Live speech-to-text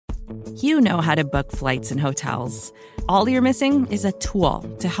You know how to book flights and hotels. All you're missing is a tool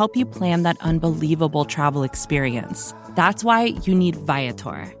to help you plan that unbelievable travel experience. That's why you need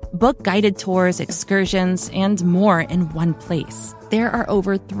Viator. Book guided tours, excursions, and more in one place. There are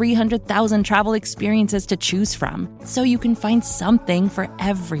over 300,000 travel experiences to choose from, so you can find something for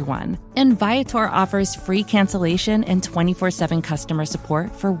everyone. And Viator offers free cancellation and 24/7 customer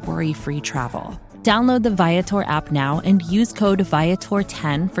support for worry-free travel. Download the Viator app now and use code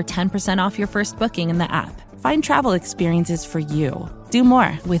Viator10 for 10% off your first booking in the app. Find travel experiences for you. Do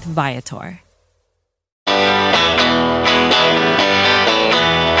more with Viator.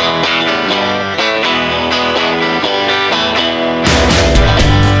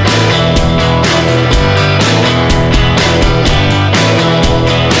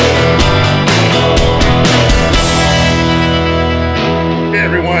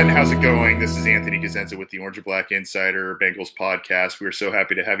 How's it going? This is Anthony Cosenza with the Orange and Black Insider Bengals podcast. We're so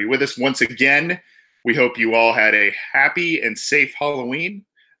happy to have you with us once again. We hope you all had a happy and safe Halloween.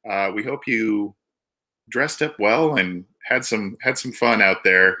 We hope you dressed up well and had some fun out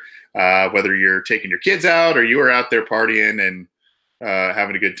there, whether you're taking your kids out or you were out there partying and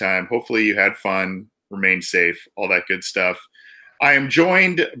having a good time. Hopefully you had fun, remained safe, all that good stuff. I am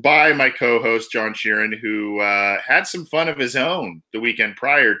joined by my co-host, John Sheeran, who had some fun of his own the weekend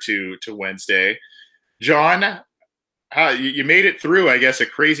prior to Wednesday. John, you made it through, I guess, a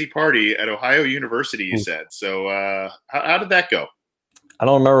crazy party at Ohio University, you said. So how did that go? I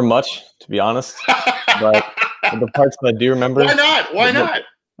don't remember much, to be honest. But the parts that I do remember. Why not?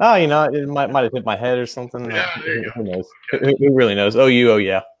 Oh, it might have hit my head or something. Yeah, there you go. Who knows? Who really knows? Oh,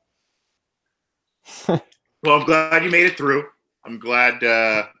 yeah. Well, I'm glad you made it through. I'm glad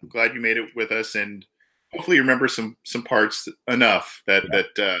you made it with us, and hopefully you remember some parts enough that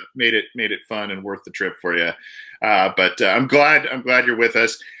made it fun and worth the trip for you. But I'm glad you're with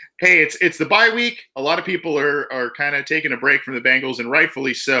us. Hey, it's the bye week. A lot of people are kind of taking a break from the Bengals, and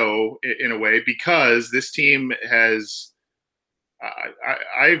rightfully so in a way, because this team has.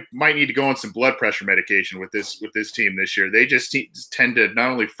 I might need to go on some blood pressure medication with this team this year. They just tend to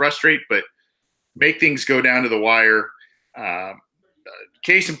not only frustrate but make things go down to the wire.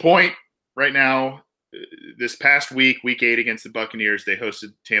 Case in point, right now, this past week 8 against the Buccaneers, they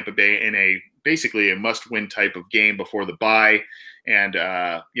hosted Tampa Bay in basically a must-win type of game before the bye, and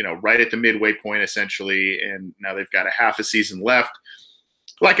right at the midway point essentially, and now they've got a half a season left.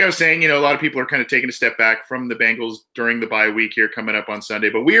 Like I was saying, a lot of people are kind of taking a step back from the Bengals during the bye week here coming up on Sunday,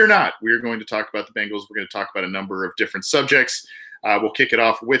 but we are not. We are going to talk about the Bengals. We're going to talk about a number of different subjects. We'll kick it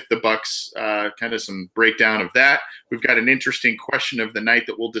off with the Bucs, kind of some breakdown of that. We've got an interesting question of the night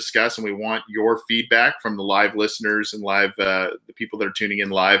that we'll discuss, and we want your feedback from the live listeners and the people that are tuning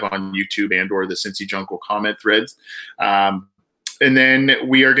in live on YouTube and or the Cincy Jungle comment threads. And then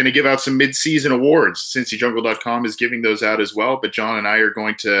we are going to give out some mid-season awards. CincyJungle.com is giving those out as well, but John and I are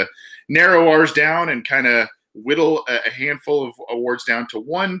going to narrow ours down and kind of whittle a handful of awards down to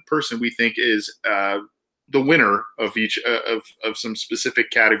one person we think is the winner of each of some specific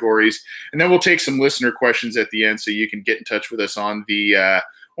categories. And then we'll take some listener questions at the end, so you can get in touch with us on the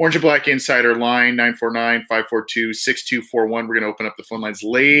Orange and Black Insider line, 949-542-6241. We're going to open up the phone lines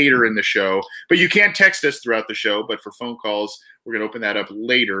later in the show, but you can text us throughout the show. But for phone calls, we're going to open that up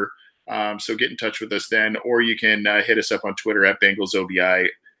later. So get in touch with us then, or you can hit us up on Twitter at BengalsOBI,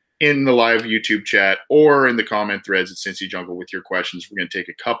 in the live YouTube chat, or in the comment threads at Cincy Jungle with your questions. We're going to take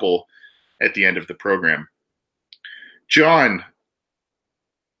a couple at the end of the program. John,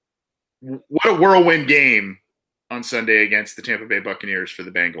 what a whirlwind game on Sunday against the Tampa Bay Buccaneers for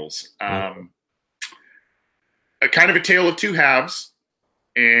the Bengals. A kind of a tale of two halves,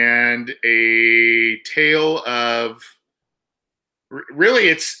 and a tale of really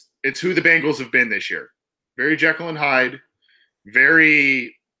it's who the Bengals have been this year. Very Jekyll and Hyde,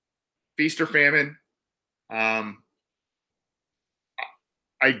 very feast or famine. I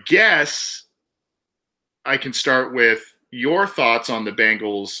guess I can start with your thoughts on the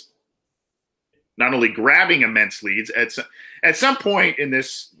Bengals not only grabbing immense leads at some point in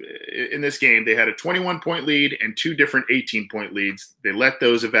this game. They had a 21-point lead and two different 18-point leads. They let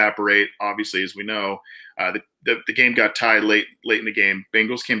those evaporate. Obviously, as we know, the game got tied late in the game.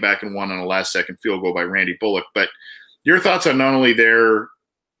 Bengals came back and won on a last-second field goal by Randy Bullock. But your thoughts on not only their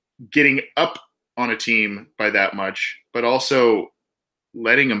getting up on a team by that much, but also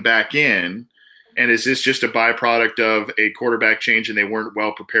letting them back in. And is this just a byproduct of a quarterback change and they weren't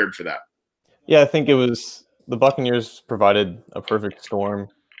well prepared for that? Yeah, I think it was the Buccaneers provided a perfect storm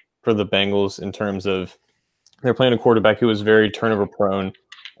for the Bengals in terms of they're playing a quarterback who was very turnover prone.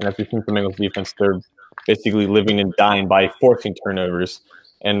 And if you think the Bengals defense, they're basically living and dying by forcing turnovers.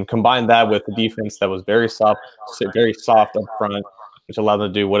 And combine that with the defense that was very soft up front, which allowed them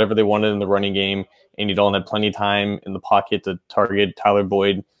to do whatever they wanted in the running game. Andy Dalton had plenty of time in the pocket to target Tyler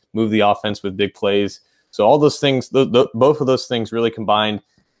Boyd, move the offense with big plays. So all those things, both of those things really combined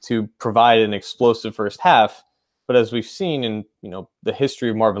to provide an explosive first half. But as we've seen in the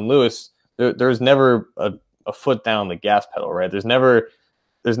history of Marvin Lewis, there's never a foot down the gas pedal, right? There's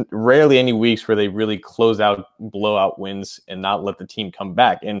rarely any weeks where they really close out blowout wins and not let the team come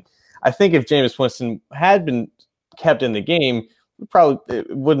back. And I think if Jameis Winston had been kept in the game,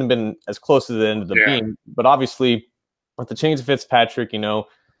 it wouldn't have been as close as it ended up being. But obviously, with the change of Fitzpatrick,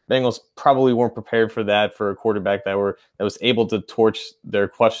 Bengals probably weren't prepared for that, for a quarterback that was able to torch their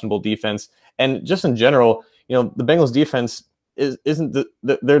questionable defense. And just in general, the Bengals defense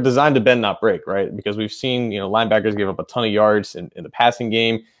they're designed to bend, not break, right? Because we've seen, linebackers give up a ton of yards in the passing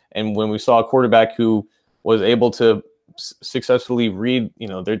game. And when we saw a quarterback who was able to successfully read,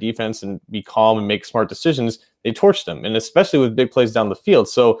 their defense and be calm and make smart decisions, they torched them. And especially with big plays down the field.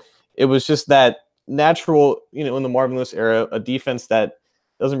 So it was just that natural, in the Marvin Lewis era, a defense that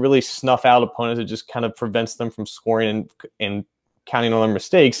doesn't really snuff out opponents. It just kind of prevents them from scoring and counting on their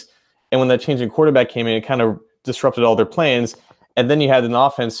mistakes. And when that change in quarterback came in, it kind of disrupted all their plans. And then you had an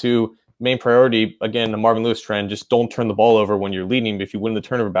offense who main priority, again, the Marvin Lewis trend, just don't turn the ball over when you're leading. But if you win the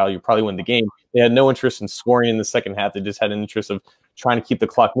turnover battle, you probably win the game. They had no interest in scoring in the second half. They just had an interest of trying to keep the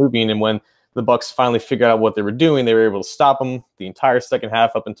clock moving. And when the Bucs finally figured out what they were doing, they were able to stop them the entire second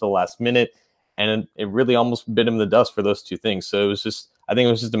half up until the last minute. And it really almost bit them in the dust for those two things. So I think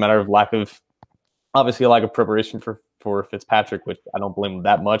it was just a matter of lack of preparation for Fitzpatrick, which I don't blame him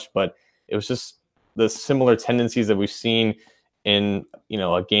that much, but it was just the similar tendencies that we've seen in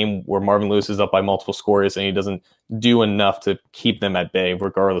a game where Marvin Lewis is up by multiple scores and he doesn't do enough to keep them at bay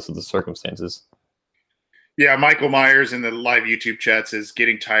regardless of the circumstances. Yeah, Michael Myers in the live YouTube chats is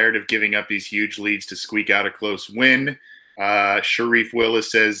getting tired of giving up these huge leads to squeak out a close win. Sharif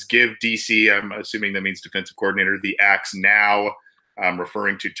Willis says, give DC, I'm assuming that means defensive coordinator, the axe now,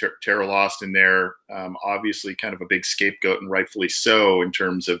 referring to Terrell Austin there. Obviously kind of a big scapegoat, and rightfully so, in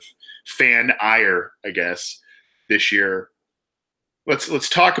terms of fan ire, I guess, this year. Let's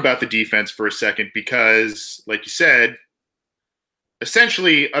talk about the defense for a second, because, like you said,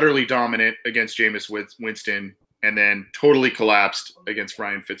 essentially utterly dominant against Jameis Winston, and then totally collapsed against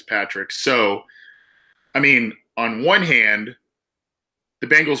Ryan Fitzpatrick. So, I mean, on one hand, the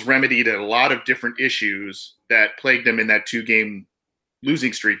Bengals remedied a lot of different issues that plagued them in that 2-game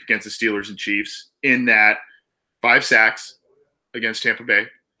losing streak against the Steelers and Chiefs, in that 5 sacks against Tampa Bay,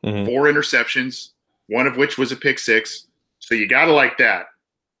 4 interceptions, one of which was a pick six. So you got to like that.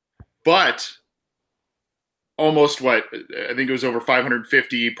 But almost I think it was over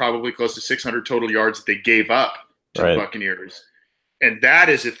 550, probably close to 600 total yards that they gave up to the Buccaneers. And that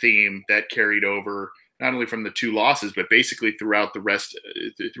is a theme that carried over not only from the 2 losses, but basically throughout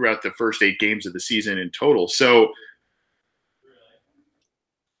the first 8 games of the season in total. So,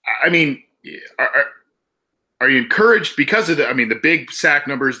 I mean, are you encouraged because of the big sack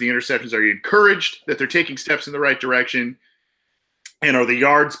numbers, the interceptions? Are you encouraged that they're taking steps in the right direction? And are the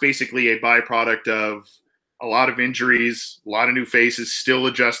yards basically a byproduct of a lot of injuries, a lot of new faces still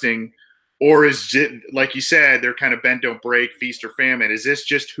adjusting? Or is it, like you said, they're kind of bend, don't break, feast or famine? Is this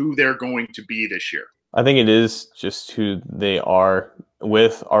just who they're going to be this year? I think it is just who they are,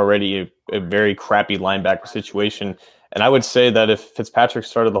 with already a very crappy linebacker situation. And I would say that if Fitzpatrick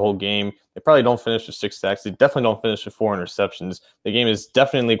started the whole game, they probably don't finish with 6 sacks. They definitely don't finish with 4 interceptions. The game is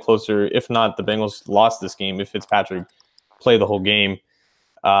definitely closer. If not, the Bengals lost this game if Fitzpatrick played the whole game.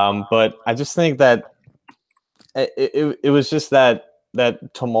 But I just think that it was just that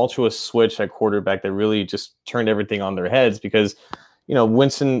tumultuous switch at quarterback that really just turned everything on their heads, because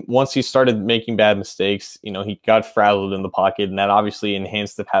Winston, once he started making bad mistakes, he got frazzled in the pocket, and that obviously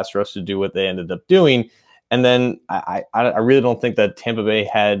enhanced the pass rush to do what they ended up doing. And then I really don't think that Tampa Bay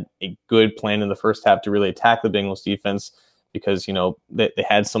had a good plan in the first half to really attack the Bengals defense, because they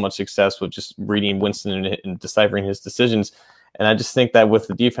had so much success with just reading Winston and deciphering his decisions. And I just think that with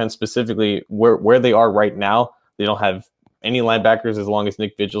the defense specifically, where they are right now, they don't have any linebackers as long as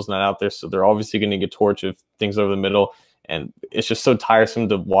Nick Vigil's not out there. So they're obviously going to get torched if things over the middle. And it's just so tiresome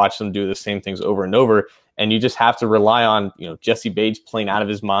to watch them do the same things over and over. And you just have to rely on, Jesse Bates playing out of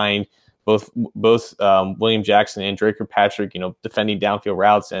his mind, both William Jackson and Drake Kirkpatrick, defending downfield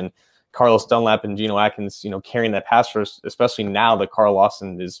routes, and Carlos Dunlap and Geno Atkins, carrying that pass rush, especially now that Carl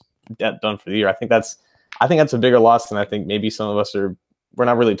Lawson is done for the year. I think that's a bigger loss than I think maybe some of us we're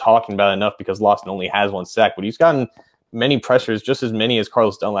not really talking about enough, because Lawson only has 1 sack, but he's gotten many pressures, just as many as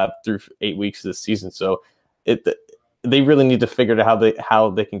Carlos Dunlap through 8 weeks of this season. So they really need to figure out how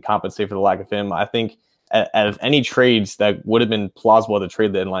they can compensate for the lack of him. I think out of any trades that would have been plausible at the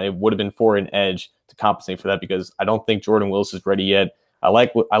trade deadline, it would have been for an edge to compensate for that, because I don't think Jordan Willis is ready yet. I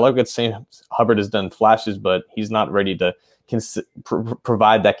like what Sam Hubbard has done flashes, but he's not ready to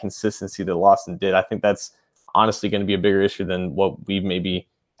provide that consistency that Lawson did. I think that's honestly going to be a bigger issue than what we maybe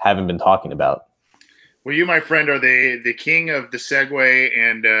haven't been talking about. Well, you, my friend, are the king of the segue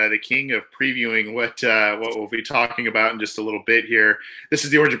and the king of previewing what we'll be talking about in just a little bit here. This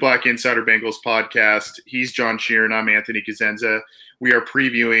is the Orange and Black Insider Bengals podcast. He's John Sheeran. I'm Anthony Cosenza. We are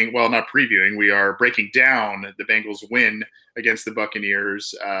previewing, well, not previewing, we are breaking down the Bengals win against the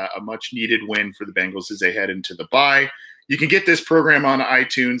Buccaneers, a much-needed win for the Bengals as they head into the bye. You can get this program on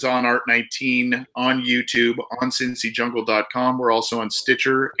iTunes, on Art19, on YouTube, on CincyJungle.com. We're also on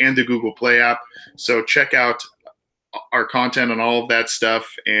Stitcher and the Google Play app. So check out our content on all of that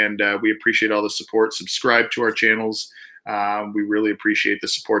stuff, and we appreciate all the support. Subscribe to our channels. We really appreciate the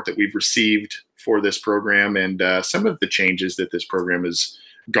support that we've received for this program and some of the changes that this program has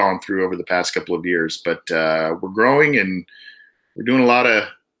gone through over the past couple of years. But we're growing, and we're doing a lot of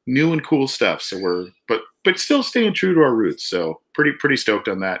new and cool stuff. So but still staying true to our roots. So pretty stoked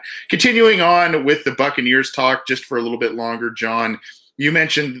on that. Continuing on with the Buccaneers talk just for a little bit longer, John, you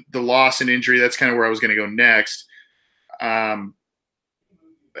mentioned the loss and injury. That's kind of where I was going to go next.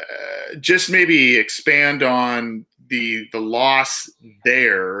 Just maybe expand on the loss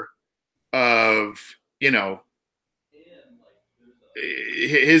there of,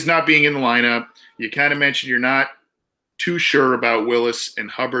 his not being in the lineup. You kind of mentioned you're not too sure about Willis and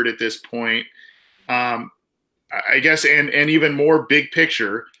Hubbard at this point. I guess, and even more big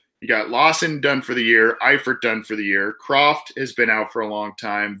picture, you got Lawson done for the year, Eifert done for the year, Croft has been out for a long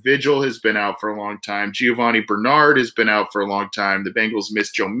time, Vigil has been out for a long time, Giovanni Bernard has been out for a long time, the Bengals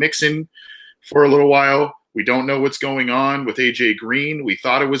missed Joe Mixon for a little while. We don't know what's going on with A.J. Green. We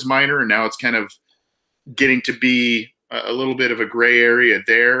thought it was minor, and now it's kind of getting to be a little bit of a gray area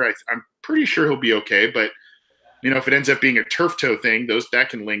there. I'm pretty sure he'll be okay, but if it ends up being a turf toe thing, that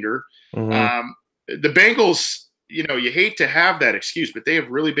can linger. Mm-hmm. The Bengals, you hate to have that excuse, but they have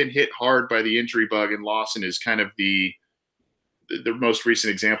really been hit hard by the injury bug, and Lawson is kind of the most recent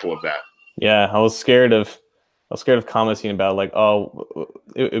example of that. Yeah, I was scared of commenting about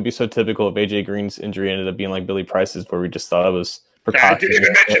it would be so typical if AJ Green's injury ended up being like Billy Price's, where we just thought it was precautionary. I didn't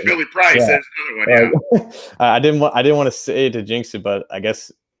even mention Billy Price. Yeah. There's another one. Yeah. I didn't want to say it to jinx it, but I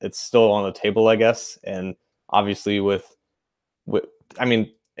guess it's still on the table. I guess, and obviously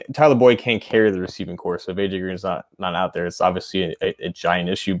Tyler Boyd can't carry the receiving corps, so if AJ Green's not out there, it's obviously a giant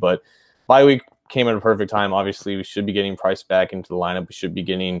issue. But bye week came at a perfect time. Obviously, we should be getting Price back into the lineup. We should be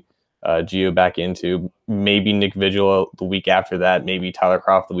getting Gio back into, maybe Nick Vigil the week after that, maybe Tyler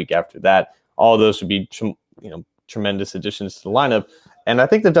Croft the week after that. All of those would be tremendous additions to the lineup, and I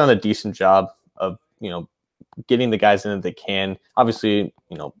think they've done a decent job of getting the guys in that they can. Obviously,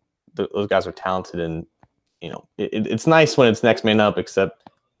 those guys are talented, and it's nice when it's next man up, except,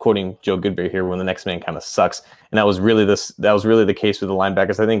 quoting Joe Goodberry here, when the next man kind of sucks. And that was really the case with the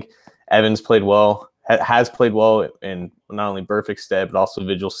linebackers. I think Evans played well, has played well in not only Burfict's stead, but also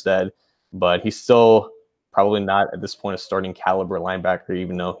Vigil's stead. But he's still probably not at this point a starting caliber linebacker,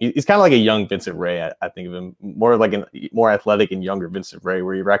 even though he's kind of like a young Vincent Ray. I think of him more like more athletic and younger Vincent Ray,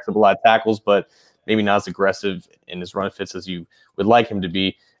 where he racks up a lot of tackles, but maybe not as aggressive in his run fits as you would like him to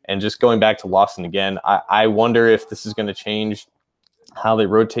be. And just going back to Lawson again, I wonder if this is going to change how they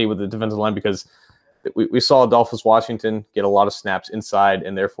rotate with the defensive line, because we saw Adolphus Washington get a lot of snaps inside,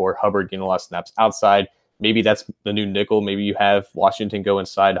 and therefore Hubbard getting a lot of snaps outside. Maybe that's the new nickel. Maybe you have Washington go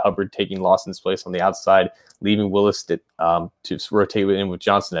inside, Hubbard taking Lawson's place on the outside, leaving Willis to rotate in with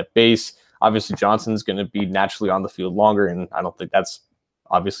Johnson at base. Obviously, Johnson's going to be naturally on the field longer, and I don't think that's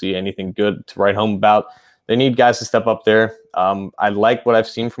obviously anything good to write home about. They need guys to step up there. I like what I've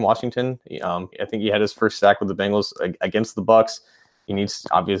seen from Washington. I think he had his first sack with the Bengals against the Bucs. He needs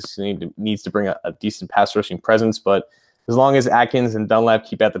to bring a decent pass rushing presence, but as long as Atkins and Dunlap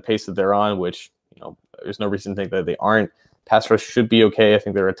keep at the pace that they're on, which there's no reason to think that they aren't, pass rush should be okay. I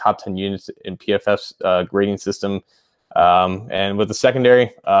think they're a top 10 units in PFF's grading system. And with the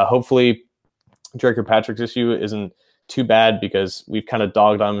secondary, hopefully Drake Kirkpatrick's issue isn't too bad, because we've kind of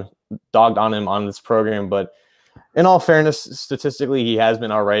dogged on him on this program. But in all fairness, statistically, he has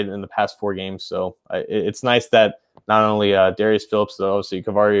been all right in the past 4 games. So it's nice that not only Darius Phillips, though obviously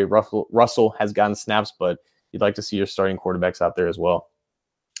Kavari Russell has gotten snaps, but you'd like to see your starting quarterbacks out there as well.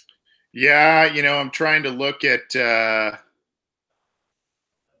 Yeah, I'm trying to look at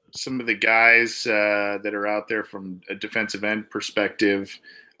some of the guys that are out there from a defensive end perspective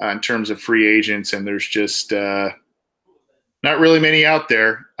in terms of free agents, and there's just Not really many out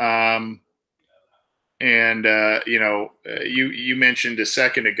there. You mentioned a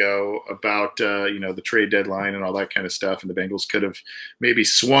second ago about the trade deadline and all that kind of stuff, and the Bengals could have maybe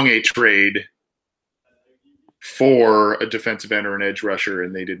swung a trade for a defensive end or an edge rusher,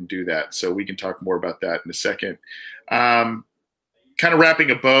 and they didn't do that. So we can talk more about that in a second. Kind of wrapping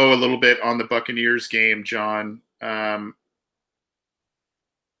a bow a little bit on the Buccaneers game, John. Are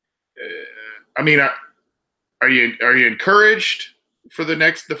you encouraged for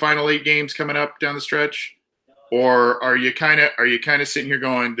the final 8 games coming up down the stretch, or are you kind of sitting here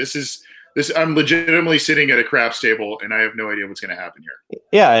going, this? I'm legitimately sitting at a craps table and I have no idea what's going to happen here.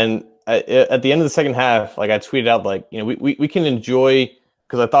 Yeah, and at the end of the second half, like I tweeted out, like we can enjoy,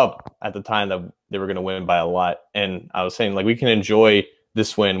 because I thought at the time that they were going to win by a lot, and I was saying like we can enjoy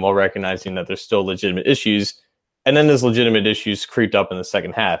this win while recognizing that there's still legitimate issues, and then those legitimate issues creeped up in the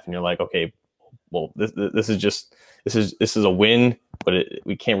second half, and you're like, okay, well this is a win, but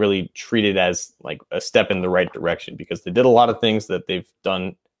we can't really treat it as like a step in the right direction, because they did a lot of things that they've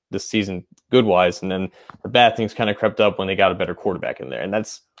done this season good wise, and then the bad things kind of crept up when they got a better quarterback in there. And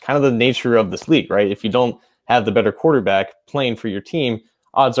that's kind of the nature of this league, right? If you don't have the better quarterback playing for your team,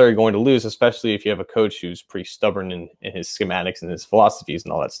 odds are you're going to lose, especially if you have a coach who's pretty stubborn in his schematics and his philosophies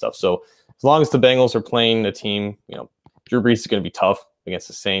and all that stuff. So as long as the Bengals are playing a team, Drew Brees is going to be tough against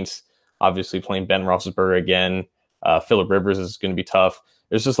the Saints. Obviously playing Ben Roethlisberger again, Phillip Rivers is going to be tough.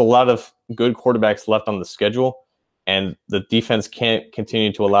 There's just a lot of good quarterbacks left on the schedule, and the defense can't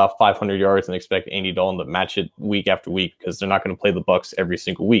continue to allow 500 yards and expect Andy Dalton to match it week after week, because they're not going to play the Bucs every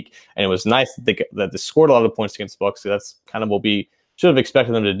single week. And it was nice that they scored a lot of points against the Bucs. So that's kind of what we should have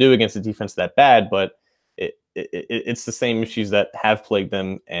expected them to do against a defense that bad. But it's the same issues that have plagued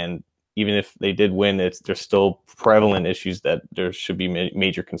them. And even if they did win, there's still prevalent issues that there should be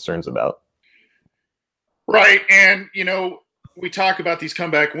major concerns about. Right, and we talk about these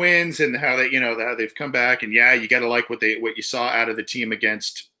comeback wins and how how they've come back, and you got to like what you saw out of the team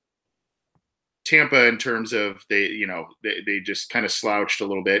against Tampa in terms of they just kind of slouched a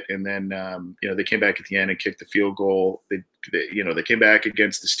little bit, and then they came back at the end and kicked the field goal. They came back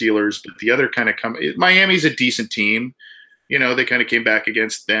against the Steelers, but the other kind of Miami's a decent team. They kind of came back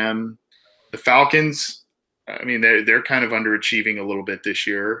against them. The Falcons, they're kind of underachieving a little bit this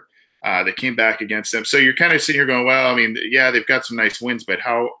year. They came back against them. So you're kind of sitting here going, well, they've got some nice wins, but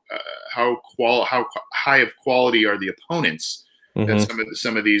how high of quality are the opponents that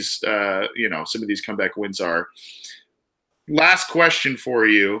some of these comeback wins are? Last question for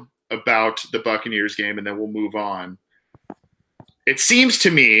you about the Buccaneers game, and then we'll move on. It seems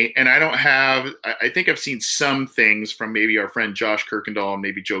to me, and I think I've seen some things from maybe our friend Josh Kirkendall and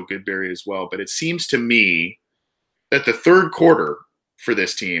maybe Joe Goodberry as well, but it seems to me that the third quarter for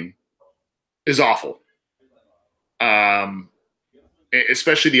this team is awful,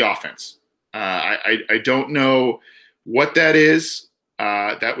 especially the offense. I don't know what that is.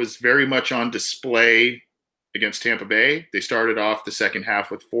 That was very much on display against Tampa Bay. They started off the second half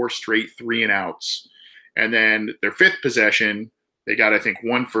with 4 straight 3-and-outs. And then their 5th possession, they got, I think,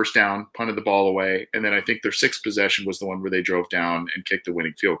 1 first down, punted the ball away. And then I think their 6th possession was the one where they drove down and kicked the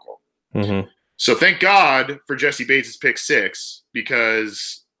winning field goal. Mm-hmm. So thank God for Jesse Bates' pick 6,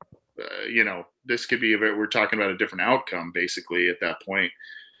 because this could be we're talking about a different outcome basically at that point.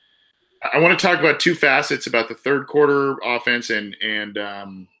 I want to talk about 2 facets about the third quarter offense and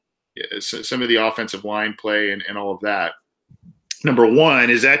some of the offensive line play and all of that. Number one,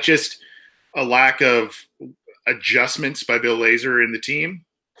 is that just a lack of adjustments by Bill Lazor in the team?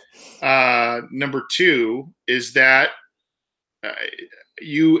 Number 2, is that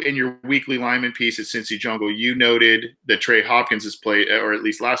you in your weekly lineman piece at Cincy Jungle, you noted that Trey Hopkins has played, or at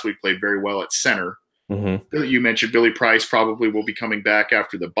least last week played very well at center. Mm-hmm. You mentioned Billy Price probably will be coming back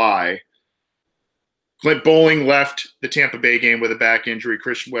after the bye. Clint Bowling left the Tampa Bay game with a back injury.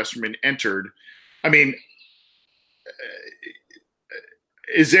 Christian Westerman entered.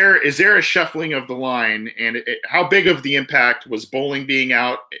 Is there a shuffling of the line, and how big of the impact was Bowling being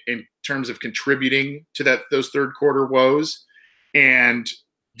out in terms of contributing to those third quarter woes? And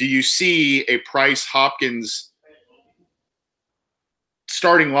do you see a Price Hopkins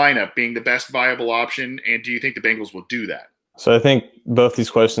starting lineup being the best viable option? And do you think the Bengals will do that? So I think both these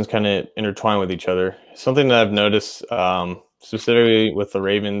questions kind of intertwine with each other. Something that I've noticed specifically with the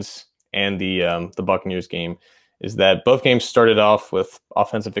Ravens and the Buccaneers game is that both games started off with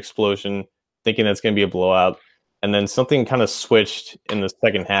offensive explosion, thinking that's going to be a blowout. And then something kind of switched in the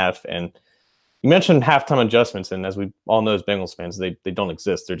second half. And you mentioned halftime adjustments, and as we all know as Bengals fans, they don't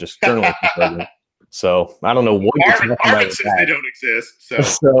exist. They're just journalism programs. So I don't know what you're talking about. Says they don't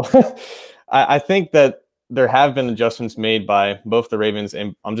exist. So I think that there have been adjustments made by both the Ravens,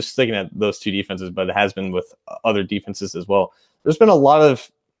 and I'm just sticking at those two defenses, but it has been with other defenses as well. There's been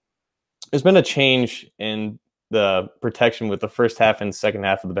a change in the protection with the first half and second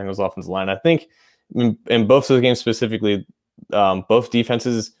half of the Bengals offensive line. I think in both of the games specifically, both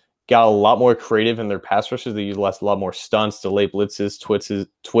defenses got a lot more creative in their pass rushes. They utilized a lot more stunts, delayed blitzes,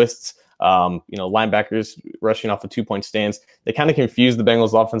 twists. Linebackers rushing off the 2-point stance. They kind of confuse the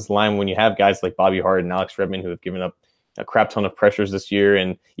Bengals offensive line when you have guys like Bobby Hart and Alex Redmond who have given up a crap ton of pressures this year.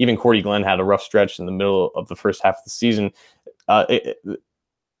 And even Cordy Glenn had a rough stretch in the middle of the first half of the season.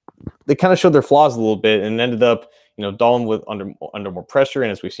 They kind of showed their flaws a little bit and ended up, Dalton with under more pressure.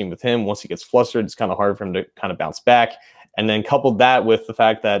 And as we've seen with him, once he gets flustered, it's kind of hard for him to kind of bounce back. And then coupled that with the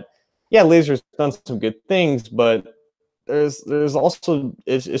fact that, Lazor's done some good things, but there's also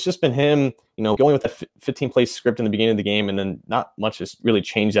it's just been him, going with a 15-play script in the beginning of the game, and then not much has really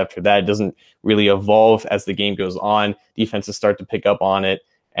changed after that. It doesn't really evolve as the game goes on. Defenses start to pick up on it,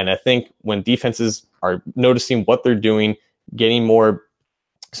 and I think when defenses are noticing what they're doing, getting more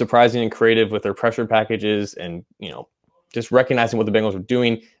surprising and creative with their pressure packages, and just recognizing what the Bengals are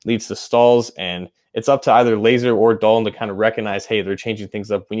doing leads to stalls, and it's up to either Lazor or Dalton to kind of recognize, hey, they're changing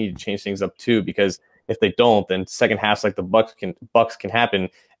things up. We need to change things up too, because if they don't, then second halves like the Bucks can happen.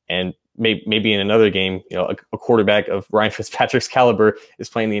 And maybe in another game, a quarterback of Ryan Fitzpatrick's caliber is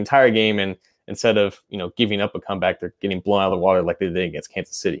playing the entire game, and instead of giving up a comeback, they're getting blown out of the water like they did against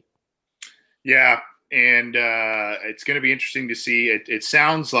Kansas City. Yeah, and it's going to be interesting to see. It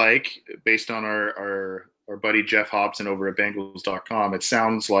sounds like, based on our buddy Jeff Hobson over at Bengals.com, it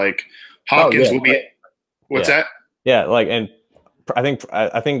sounds like Hopkins will be. What's that? Yeah, and I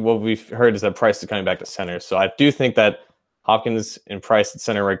think what we've heard is that Price is coming back to center. So I do think that Hopkins and Price at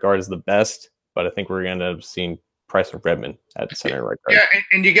center right guard is the best, but I think we're going to end up seeing Price and Redmond at center right guard. Yeah,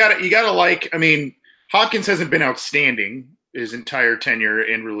 and you gotta Hopkins hasn't been outstanding his entire tenure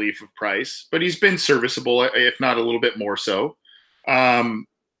in relief of Price, but he's been serviceable, if not a little bit more so.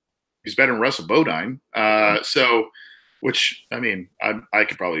 He's better than Russell Bodine. I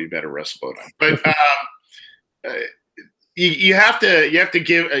could probably be better than Russell Bodine, but you have to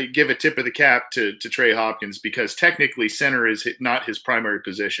give a tip of the cap to Trey Hopkins, because technically center is not his primary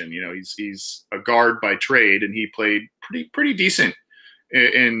position. He's a guard by trade, and he played pretty decent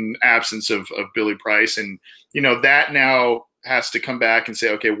in absence of Billy Price, and that now has to come back and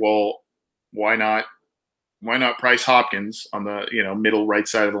say, okay, well, why not Price Hopkins on the middle right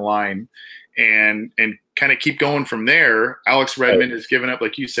side of the line, and kind of keep going from there. Alex Redmond has given up,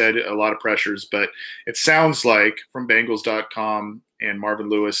 like you said, a lot of pressures, but it sounds like from Bengals.com and Marvin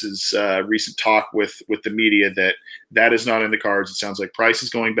Lewis's recent talk with the media that is not in the cards. It sounds like Price is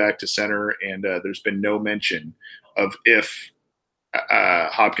going back to center, and there's been no mention of if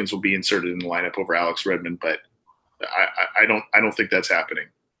Hopkins will be inserted in the lineup over Alex Redmond, but I don't think that's happening.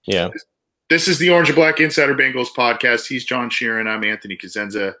 Yeah. This is the Orange and Black Insider Bengals podcast. He's John Sheeran. I'm Anthony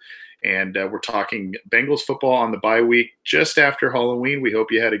Cosenza, and we're talking Bengals football on the bye week just after Halloween. We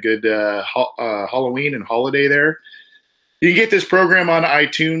hope you had a good Halloween and holiday there. You can get this program on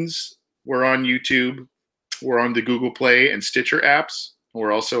iTunes. We're on YouTube. We're on the Google Play and Stitcher apps.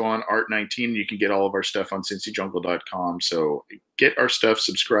 We're also on Art19. You can get all of our stuff on CincyJungle.com. So get our stuff,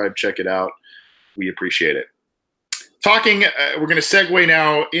 subscribe, check it out. We appreciate it. We're going to segue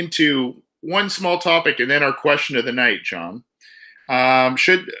now into one small topic and then our question of the night, John.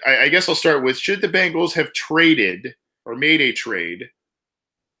 I guess I'll start with, should the Bengals have traded or made a trade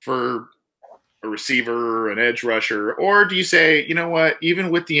for a receiver, an edge rusher, or do you say, you know what,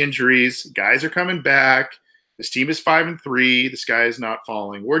 even with the injuries, guys are coming back, this team is 5-3, the sky is not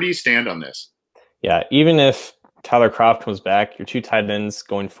falling. Where do you stand on this? Yeah, even if Tyler Kroft comes back, your two tight ends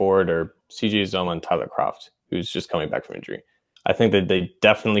going forward are CJ Uzomah and Tyler Kroft, who's just coming back from injury. I think that they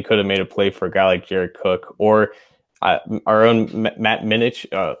definitely could have made a play for a guy like Jared Cook, or our own Matt Minich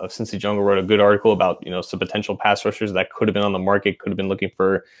of Cincy Jungle wrote a good article about some potential pass rushers that could have been on the market, could have been looking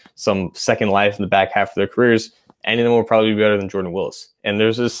for some second life in the back half of their careers. Any of them will probably be better than Jordan Willis. And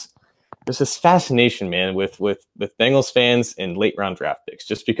there's this fascination, man, with Bengals fans and late round draft picks,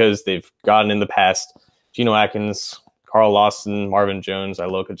 just because they've gotten in the past Geno Atkins, Carl Lawson, Marvin Jones,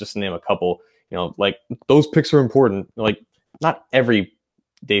 Iloka, just to name a couple. Like those picks are important. Like not every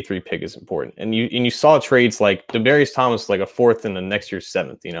day 3 pick is important. And you saw trades like Demaryius Thomas, like a 4th and the next year's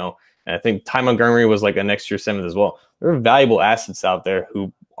 7th, and I think Ty Montgomery was like a next year's 7th as well. There are valuable assets out there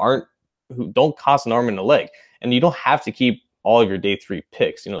who don't cost an arm and a leg. And you don't have to keep all of your day 3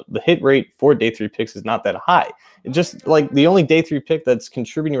 picks. The hit rate for day 3 picks is not that high. It's just like the only day 3 pick that's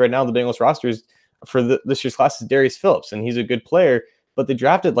contributing right now to the Bengals roster is for this year's class is Darius Phillips. And he's a good player, but they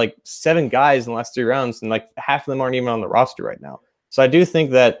drafted like 7 guys in the last 3 rounds, and like half of them aren't even on the roster right now. So I do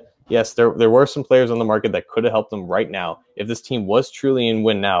think that, yes, there were some players on the market that could have helped them right now. If this team was truly in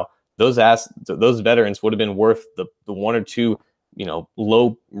win now, those veterans would have been worth the 1 or 2,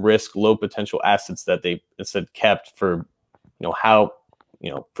 low risk, low potential assets that they instead kept for,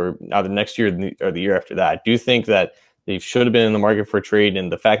 for either next year or the year after that. I do think that they should have been in the market for a trade,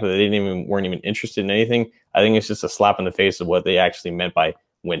 and the fact that they weren't even interested in anything, I think it's just a slap in the face of what they actually meant by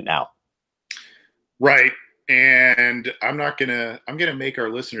win now. Right. And I'm gonna make our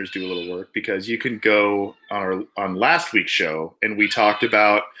listeners do a little work, because you can go on last week's show, and we talked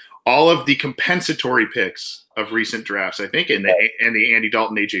about all of the compensatory picks of recent drafts. I think in the Andy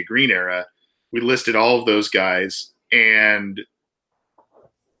Dalton, AJ Green era, we listed all of those guys, and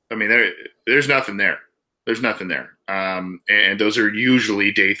I mean there's nothing there. There's nothing there. And those are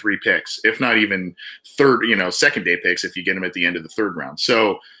usually day 3 picks, if not even second day picks if you get them at the end of the 3rd round.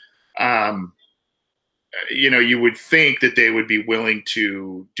 So, you would think that they would be willing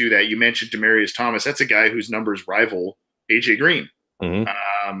to do that. You mentioned Demaryius Thomas. That's a guy whose numbers rival AJ Green.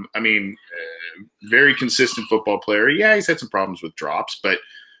 Mm-hmm. Very consistent football player. Yeah, he's had some problems with drops, but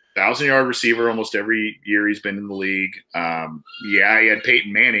 1,000-yard receiver almost every year he's been in the league. He had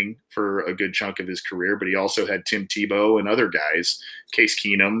Peyton Manning for a good chunk of his career, but he also had Tim Tebow and other guys, Case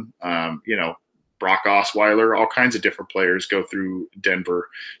Keenum, Brock Osweiler, all kinds of different players go through Denver.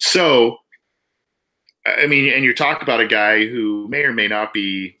 So, and you're talking about a guy who may or may not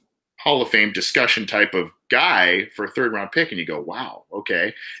be Hall of Fame discussion type of guy for a 3rd round pick, and you go, wow,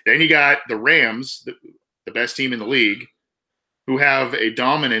 okay. Then you got the Rams, the best team in the league, who have a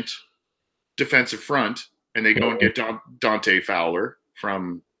dominant defensive front, and they go and get Dante Fowler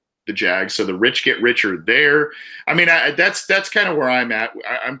from the Jags. So the rich get richer there. That's kind of where I'm at.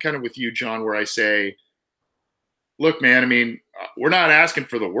 I'm kind of with you, John, where I say, look, man, we're not asking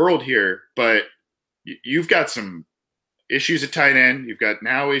for the world here, but you've got some issues at tight end. You've got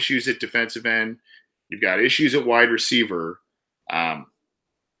now issues at defensive end. You've got issues at wide receiver.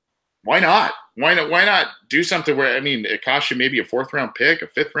 Why not? Why not do something where, it costs you maybe a 4th round pick, a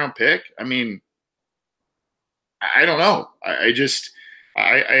 5th round pick? I don't know.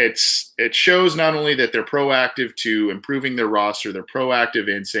 It shows not only that they're proactive to improving their roster, they're proactive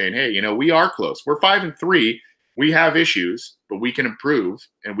in saying, hey, we are close. We're 5-3. We have issues, but we can improve,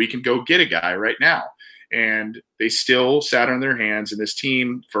 and we can go get a guy right now. And they still sat on their hands, and this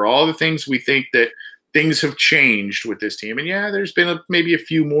team, for all the things we think that things have changed with this team. And there's been maybe a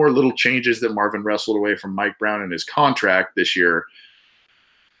few more little changes that Marvin wrestled away from Mike Brown in his contract this year.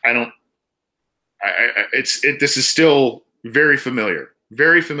 This is still very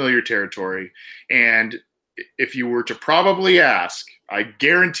familiar territory. And if you were to probably ask, I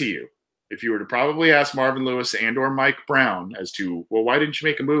guarantee you, if you were to probably ask Marvin Lewis and or Mike Brown as to, well, why didn't you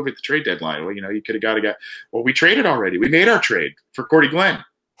make a move at the trade deadline? Well, you could have got a guy. Well, we traded already. We made our trade for Cordy Glenn.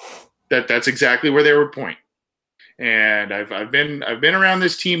 That's exactly where they would point. And I've been around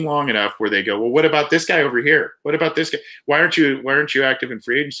this team long enough where they go, well, what about this guy over here? What about this guy? Why aren't you active in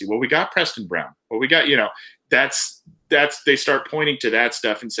free agency? Well, we got Preston Brown. Well, we got, that's they start pointing to that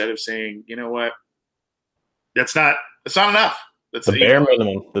stuff instead of saying, you know what? That's not enough. That's the bare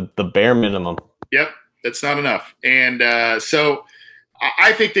minimum. The bare minimum. Yep, that's not enough. And so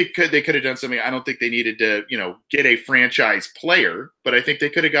I think they could have done something. I don't think they needed to, get a franchise player, but I think they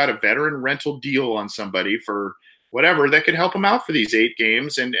could have got a veteran rental deal on somebody for whatever that could help them out for these 8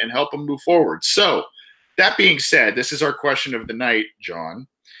 games and help them move forward. So that being said, this is our question of the night, John.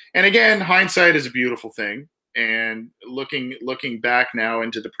 And again, hindsight is a beautiful thing. And looking back now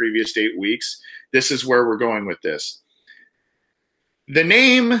into the previous 8 weeks, this is where we're going with this. The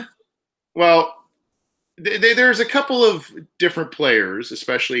name, well, there's a couple of different players,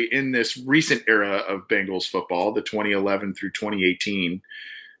 especially in this recent era of Bengals football, the 2011 through 2018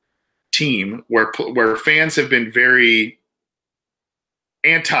 team, where fans have been very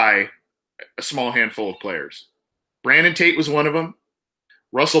anti a small handful of players. Brandon Tate was one of them.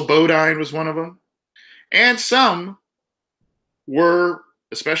 Russell Bodine was one of them. And some were,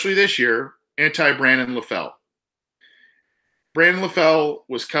 especially this year, anti-Brandon LaFell. Brandon LaFell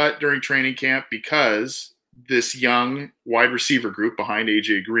was cut during training camp because this young wide receiver group behind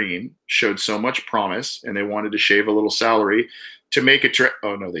A.J. Green showed so much promise, and they wanted to shave a little salary to make a trade.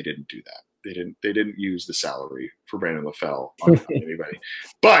 Oh, no, they didn't do that. They didn't use the salary for Brandon LaFell on anybody.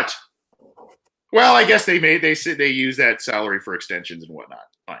 But, well, I guess they use that salary for extensions and whatnot.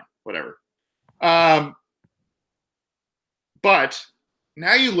 Fine, whatever. But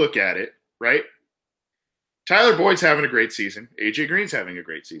now you look at it, right? Tyler Boyd's having a great season. A.J. Green's having a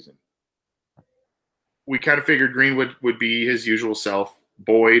great season. we kind of figured Greenwood would be his usual self.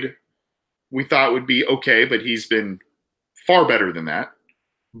 Boyd, we thought would be okay, but he's been far better than that.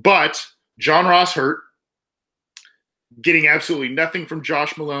 But John Ross hurt, getting absolutely nothing from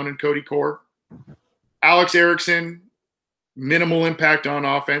Josh Malone and Cody Core. Alex Erickson, minimal impact on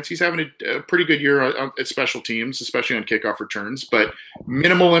offense. He's having a pretty good year at special teams, especially on kickoff returns, but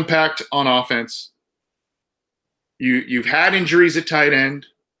minimal impact on offense. You've had injuries at tight end.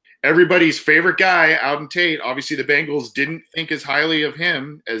 Everybody's favorite guy, Auden Tate, obviously the Bengals didn't think as highly of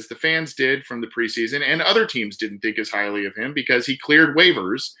him as the fans did from the preseason, and other teams didn't think as highly of him because he cleared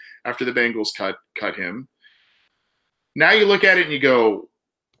waivers after the Bengals cut him. Now you look at it and you go,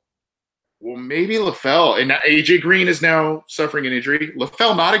 well, maybe LaFell, and AJ Green is now suffering an injury.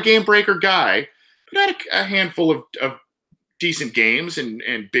 LaFell, not a game breaker guy, but had a handful of decent games and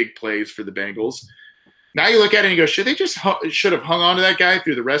big plays for the Bengals. Now you look at it and you go, should have hung on to that guy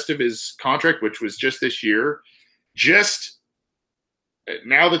through the rest of his contract, which was just this year. Just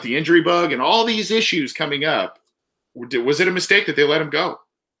now that the injury bug and all these issues coming up, was it a mistake that they let him go?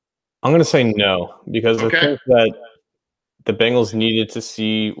 I'm going to say no, because I think that the Bengals needed to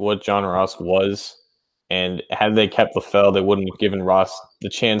see what John Ross was, and had they kept LaFell, they wouldn't have given Ross the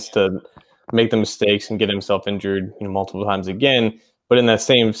chance to make the mistakes and get himself injured multiple times again. But in that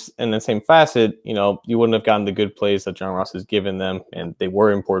same facet, you wouldn't have gotten the good plays that John Ross has given them, and they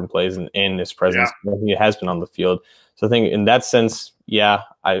were important plays in his presence. Yeah. He has been on the field. So I think in that sense, yeah,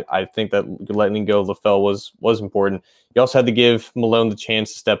 I think that letting go LaFell was important. You also had to give Malone the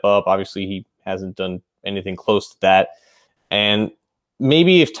chance to step up. Obviously, he hasn't done anything close to that. And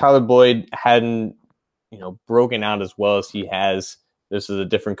maybe if Tyler Boyd hadn't, broken out as well as he has, this is a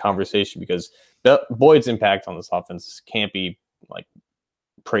different conversation, because Boyd's impact on this offense can't be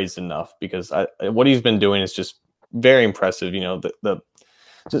praised enough, because what he's been doing is just very impressive. The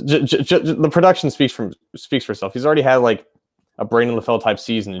production speaks for itself. He's already had a Brandon LaFell type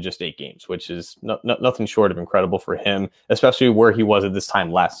season in just 8 games, which is nothing short of incredible for him, especially where he was at this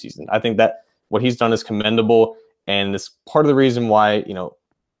time last season. I think that what he's done is commendable, and it's part of the reason why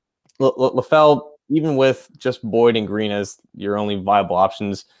LaFell, even with just Boyd and Green as your only viable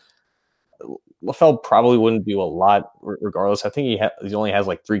options, LaFell probably wouldn't do a lot regardless. I think he only has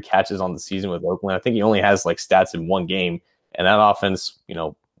 3 catches on the season with Oakland. I think he only has stats in 1 game, and that offense,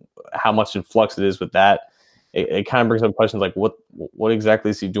 how much in flux it is with that, it kind of brings up questions like what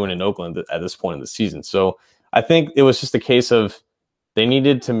exactly is he doing in Oakland at this point in the season? So I think it was just a case of they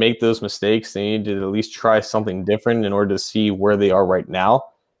needed to make those mistakes. They needed to at least try something different in order to see where they are right now.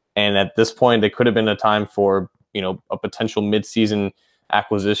 And at this point, it could have been a time for a potential midseason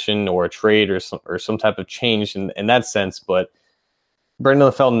acquisition or a trade or some type of change in that sense. But Brandon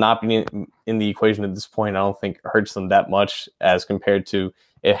LaFell not being in the equation at this point, I don't think hurts them that much as compared to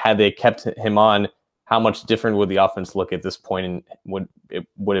had they kept him on. How much different would the offense look at this point, and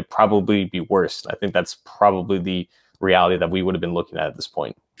would it probably be worse? I think that's probably the reality that we would have been looking at this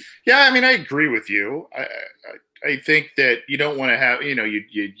point. Yeah, I mean, I agree with you. I think that you don't want to have,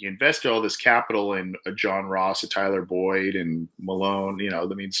 you invest all this capital in a John Ross, a Tyler Boyd, and Malone,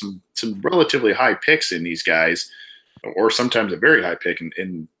 some relatively high picks in these guys, or sometimes a very high pick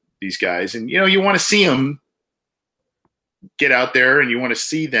in these guys. And, you want to see them get out there, and you want to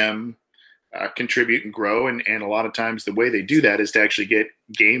see them contribute and grow. And a lot of times the way they do that is to actually get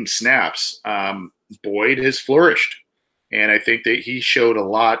game snaps. Boyd has flourished. And I think that he showed a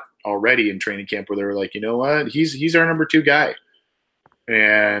lot already in training camp where they were like, you know what, he's our number 2 guy.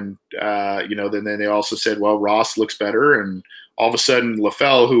 And, then they also said, well, Ross looks better. And all of a sudden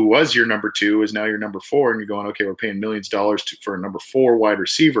LaFell, who was your number 2, is now your number 4. And you're going, okay, we're paying millions of dollars for a number 4 wide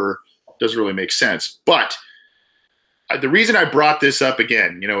receiver. Doesn't really make sense. But the reason I brought this up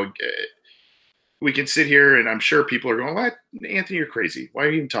again, we can sit here and I'm sure people are going, what, Anthony, you're crazy. Why are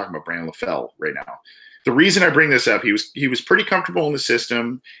you even talking about Brandon LaFell right now? The reason I bring this up, he was pretty comfortable in the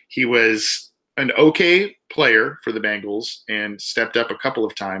system. He was an okay player for the Bengals and stepped up a couple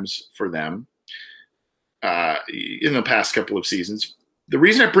of times for them in the past couple of seasons. The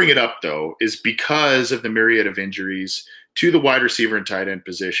reason I bring it up, though, is because of the myriad of injuries to the wide receiver and tight end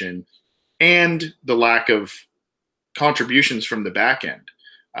position and the lack of contributions from the back end.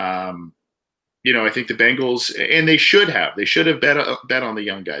 I think the Bengals, and they should have bet on the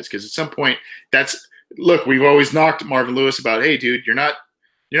young guys, because at some point look, we've always knocked Marvin Lewis about, hey, dude, you're not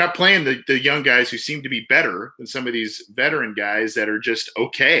playing the young guys who seem to be better than some of these veteran guys that are just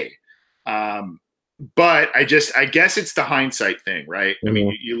okay. But I guess it's the hindsight thing, right? Mm-hmm. I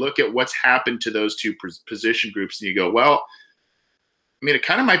mean, you look at what's happened to those 2 position groups and you go, well, I mean, it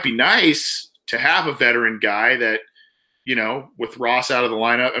kind of might be nice to have a veteran guy that with Ross out of the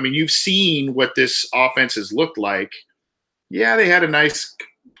lineup. I mean, you've seen what this offense has looked like. Yeah, they had a nice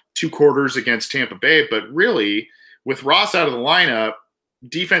 2 quarters against Tampa Bay, but really, with Ross out of the lineup,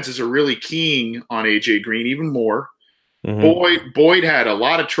 defenses are really keying on AJ Green even more. Mm-hmm. Boyd had a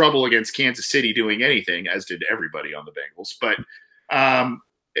lot of trouble against Kansas City doing anything, as did everybody on the Bengals. But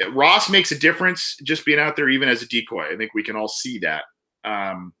Ross makes a difference just being out there, even as a decoy. I think we can all see that.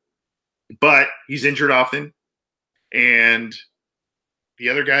 But he's injured often, and the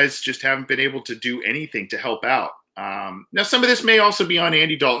other guys just haven't been able to do anything to help out. Now, some of this may also be on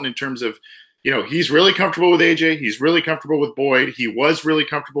Andy Dalton in terms of, he's really comfortable with AJ. He's really comfortable with Boyd. He was really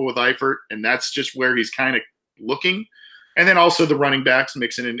comfortable with Eifert, and that's just where he's kind of looking. And then also the running backs,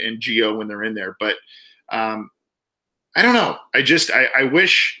 Mixon and Gio when they're in there. But I don't know. I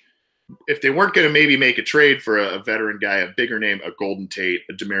wish if they weren't going to maybe make a trade for a veteran guy, a bigger name, a Golden Tate,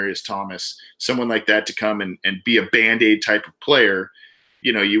 a Demaryius Thomas, someone like that to come and be a Band-Aid type of player,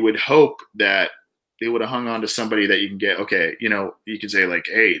 you would hope that they would have hung on to somebody that you can get, okay, you can say like,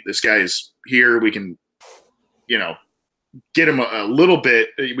 hey, this guy is here. We can, get him a little bit.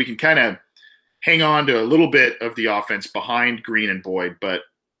 We can kind of hang on to a little bit of the offense behind Green and Boyd, but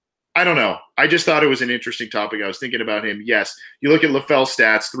I don't know. I just thought it was an interesting topic. I was thinking about him. Yes, you look at LaFell's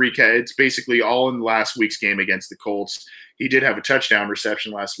stats, it's basically all in last week's game against the Colts. He did have a touchdown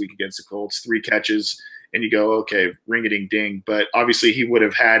reception last week against the Colts, 3 catches, and you go, okay, ring-a-ding-ding. But obviously he would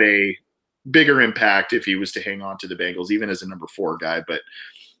have had a bigger impact if he was to hang on to the Bengals, even as a number 4 guy. But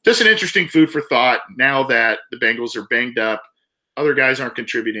just an interesting food for thought now that the Bengals are banged up, other guys aren't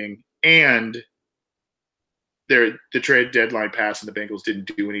contributing, and the trade deadline passed and the Bengals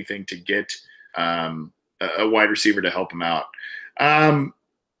didn't do anything to get a wide receiver to help them out. Got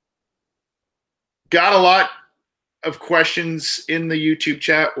a lot of questions in the YouTube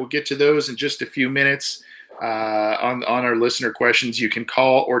chat. We'll get to those in just a few minutes. On our listener questions, you can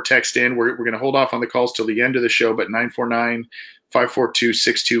call or text in. We're going to hold off on the calls till the end of the show, but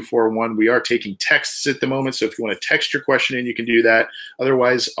 949-542-6241. We are taking texts at the moment, so if you want to text your question in, you can do that.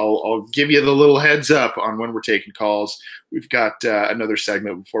 Otherwise, I'll give you the little heads up on when we're taking calls. We've got another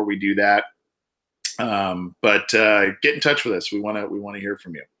segment before we do that, but get in touch with us. We want to hear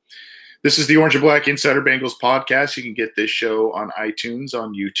from you. This is the Orange and Black Insider Bengals podcast. You can get this show on iTunes,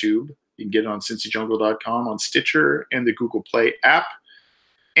 on YouTube. You can get it on CincyJungle.com, on Stitcher, and the Google Play app.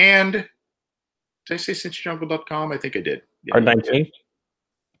 And did I say CincyJungle.com? I think I did. Yeah, Art19?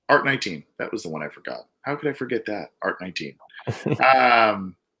 Art19. That was the one I forgot. How could I forget that? Art19.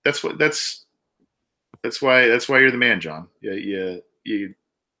 That's why you're the man, John. You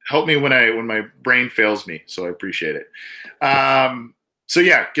help me when my brain fails me, so I appreciate it. So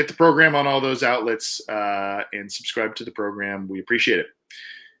yeah, get the program on all those outlets and subscribe to the program. We appreciate it.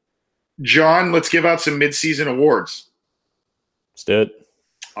 John, let's give out some midseason awards. Let's do it.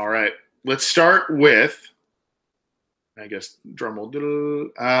 All right. Let's start with, I guess, drumroll.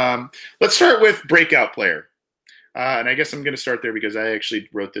 Let's start with breakout player. And I guess I'm going to start there because I actually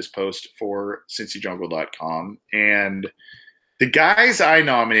wrote this post for CincyJungle.com. And the guys I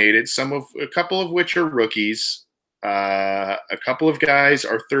nominated, a couple of which are rookies, a couple of guys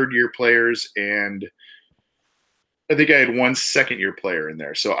are third-year players, and I think I had one second-year player in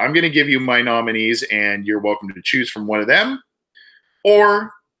there. So I'm going to give you my nominees, and you're welcome to choose from one of them.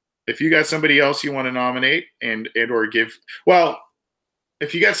 Or if you got somebody else you want to nominate or give – well,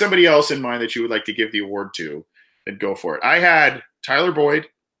 if you got somebody else in mind that you would like to give the award to, then go for it. I had Tyler Boyd,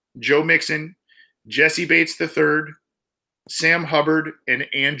 Joe Mixon, Jesse Bates III, Sam Hubbard, and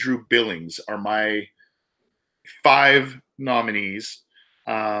Andrew Billings are my 5 nominees.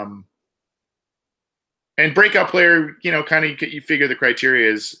 And breakout player, kind of you figure the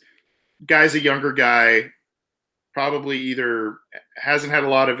criteria is guy's a younger guy, probably either hasn't had a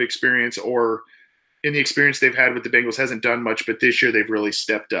lot of experience or in the experience they've had with the Bengals hasn't done much, but this year they've really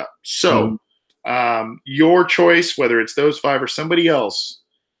stepped up. So your choice, whether it's those 5 or somebody else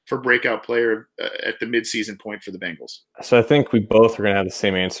for breakout player at the midseason point for the Bengals. So I think we both are going to have the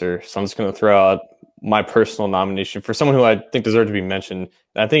same answer. So I'm just going to throw out my personal nomination for someone who I think deserves to be mentioned.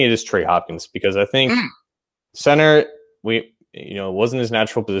 And I think it is Trey Hopkins, because I think center, wasn't his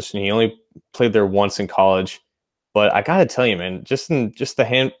natural position. He only played there once in college. But I got to tell you, man, just in the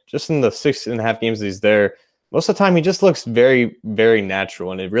 6.5 games that he's there, most of the time he just looks very, very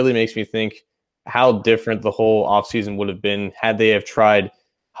natural. And it really makes me think how different the whole offseason would have been had they have tried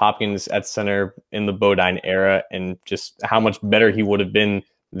Hopkins at center in the Bodine era, and just how much better he would have been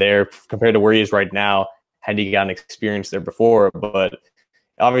there compared to where he is right now had he gotten experience there before. But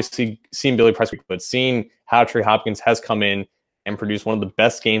obviously seeing Billy Price, but seeing how Trey Hopkins has come in and produced one of the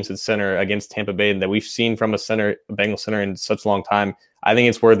best games at center against Tampa Bay that we've seen from a Bengal center in such a long time. I think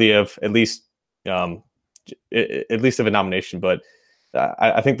it's worthy of at least of a nomination. But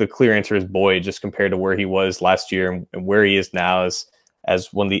I think the clear answer is Boyd, just compared to where he was last year and where he is now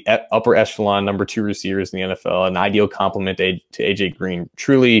as one of the upper echelon number 2 receivers in the NFL, an ideal complement to AJ Green.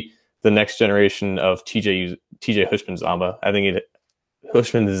 Truly the next generation of TJ Hushmanzama. I think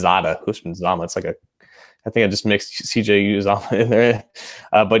Hushmanzama. It's like I think I just mixed CJ Uzama in there.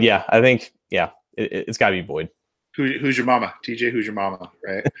 But yeah, I think, it's got to be Boyd. Who's your mama? TJ, who's your mama,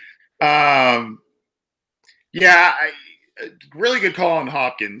 right? Really good call on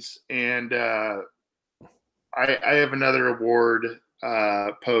Hopkins. And I have another award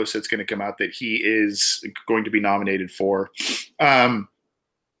post that's going to come out that he is going to be nominated for. I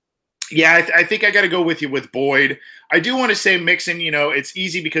think I got to go with you with Boyd. I do want to say Mixon, it's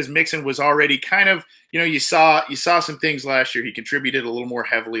easy because Mixon was already kind of, you saw some things last year. He contributed a little more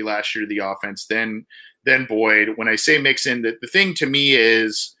heavily last year to the offense than Boyd. When I say Mixon, the thing to me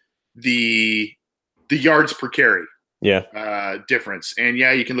is the yards per carry difference. And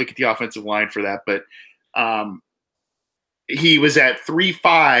you can look at the offensive line for that, but he was at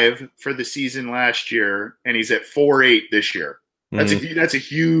 3.5 for the season last year, and he's at 4.8 this year. That's a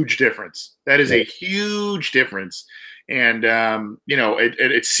huge difference. That is a huge difference. And,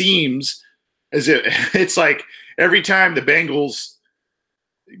 it seems as if it's like every time the Bengals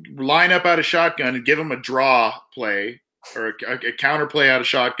line up out of shotgun and give him a draw play or a counter play out of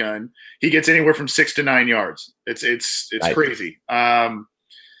shotgun, he gets anywhere from 6 to 9 yards. It's crazy.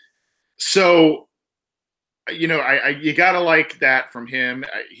 So, you got to like that from him.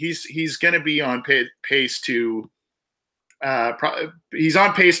 He's going to be on pace to he's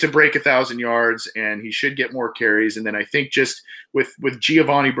on pace to break 1,000 yards, and he should get more carries. And then I think just with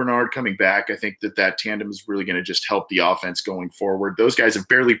Giovanni Bernard coming back, I think that tandem is really going to just help the offense going forward. Those guys have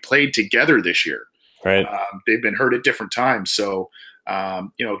barely played together this year. Right. They've been hurt at different times. So,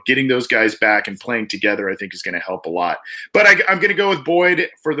 getting those guys back and playing together, I think is going to help a lot. But I'm going to go with Boyd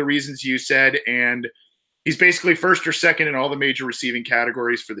for the reasons you said. And he's basically first or second in all the major receiving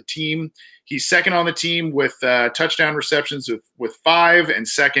categories for the team. He's second on the team with touchdown receptions with 5, and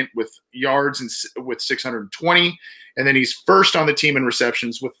second with yards and with 620. And then he's first on the team in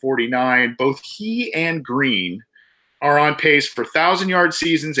receptions with 49. Both he and Green are on pace for 1,000-yard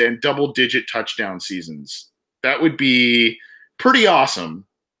seasons and double-digit touchdown seasons. That would be pretty awesome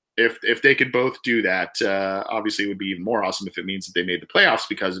if they could both do that. Obviously, it would be even more awesome if it means that they made the playoffs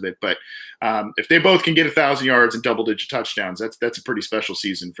because of it. But if they both can get 1,000 yards and double-digit touchdowns, that's a pretty special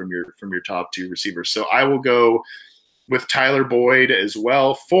season from your top 2 receivers. So I will go with Tyler Boyd as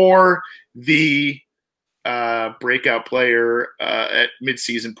well for the breakout player at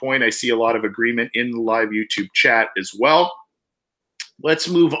midseason point. I see a lot of agreement in the live YouTube chat as well. Let's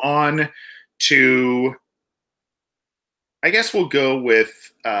move on to, I guess we'll go with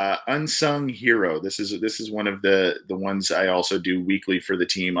unsung hero. This is one of the ones I also do weekly for the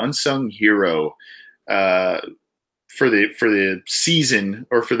team. Unsung hero for the season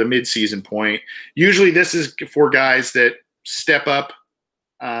or for the mid-season point. Usually this is for guys that step up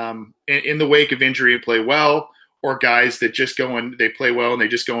in the wake of injury and play well, or guys that just go and they play well and they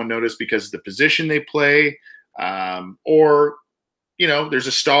just go unnoticed because of the position they play, or there's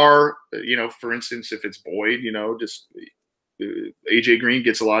a star. For instance, if it's Boyd, just AJ Green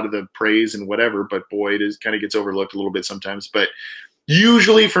gets a lot of the praise and whatever, but Boyd kind of gets overlooked a little bit sometimes. But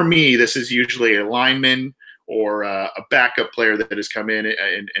usually for me, this is usually a lineman or a backup player that has come in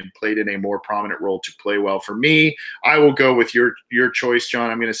and played in a more prominent role to play well. For me, I will go with your choice, John.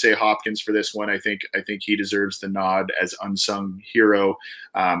 I'm going to say Hopkins for this one. I think he deserves the nod as unsung hero,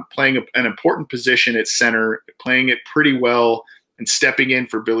 playing an important position at center, playing it pretty well, and stepping in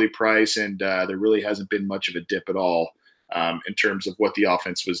for Billy Price. And there really hasn't been much of a dip at all in terms of what the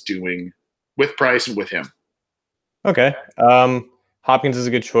offense was doing with Price and with him. Okay. Hopkins is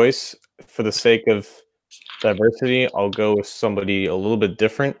a good choice. For the sake of diversity, I'll go with somebody a little bit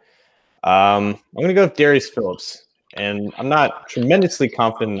different. I'm going to go with Darius Phillips. And I'm not tremendously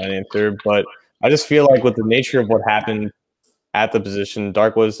confident in that answer, but I just feel like with the nature of what happened at the position,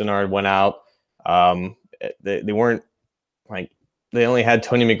 Darkwa Denard went out. They weren't like, they only had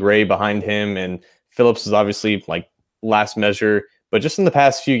Tony McRae behind him, and Phillips is obviously like last measure, but just in the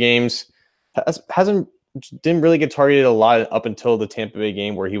past few games didn't really get targeted a lot up until the Tampa Bay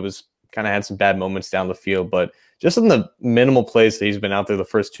game, where he was kind of had some bad moments down the field. But just in the minimal plays that he's been out there the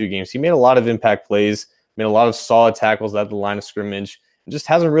first 2 games, he made a lot of impact plays, made a lot of solid tackles at the line of scrimmage, and just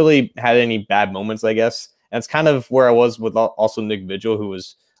hasn't really had any bad moments, I guess. And it's kind of where I was with also Nick Vigil, who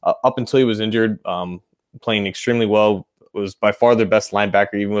was up until he was injured, playing extremely well was by far their best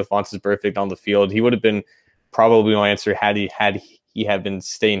linebacker, even with Vontaze Burfict on the field. He would have been probably my answer had he had been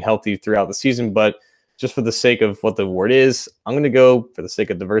staying healthy throughout the season. But just for the sake of what the award is, I'm going to go for the sake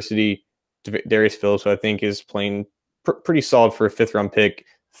of diversity. Darius Phillips, who I think is playing pretty solid for a 5th-round pick,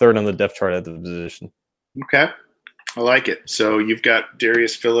 3rd on the depth chart at the position. Okay. I like it. So you've got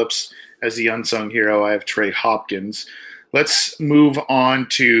Darius Phillips as the unsung hero. I have Trey Hopkins. Let's move on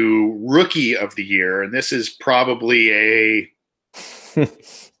to Rookie of the Year. And this is probably a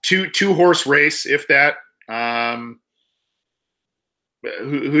two horse race, if that.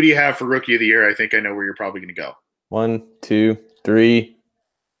 Who do you have for Rookie of the Year? I think I know where you're probably going to go. 1, 2, 3.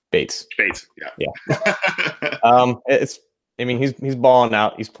 Bates. Yeah. He's balling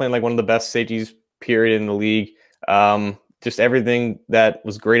out. He's playing like one of the best safeties, period, in the league. Just everything that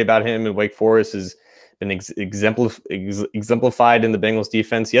was great about him in Wake Forest has been exemplified in the Bengals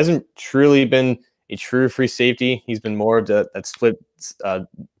defense. He hasn't truly been a true free safety. He's been more of that split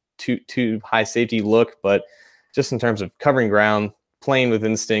two high safety look, but just in terms of covering ground, playing with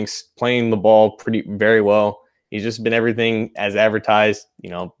instincts, playing the ball very well. He's just been everything as advertised.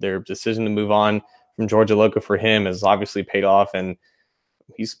 Their decision to move on from Georgia Loca for him has obviously paid off, and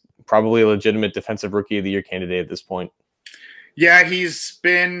he's probably a legitimate defensive Rookie of the Year candidate at this point. Yeah, he's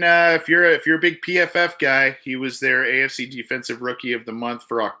been. If you're a big PFF guy, he was their AFC Defensive Rookie of the Month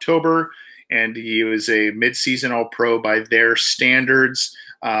for October, and he was a midseason All-Pro by their standards.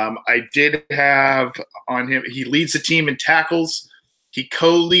 I did have on him. He leads the team in tackles. He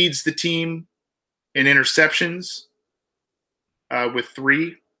co-leads the team in interceptions with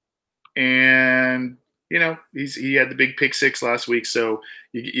 3, and he had the big pick 6 last week. So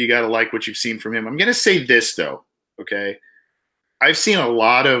you got to like what you've seen from him. I'm going to say this though, okay? I've seen a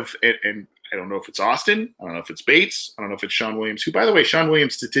lot of, and I don't know if it's Austin, I don't know if it's Bates, I don't know if it's Sean Williams, who, by the way, Sean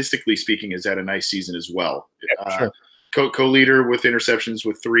Williams, statistically speaking, has had a nice season as well. Yeah, sure. Co-leader with interceptions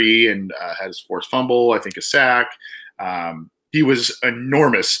with 3 and has forced fumble, I think a sack. He was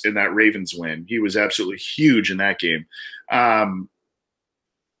enormous in that Ravens win. He was absolutely huge in that game.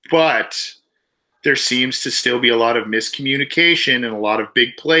 But there seems to still be a lot of miscommunication and a lot of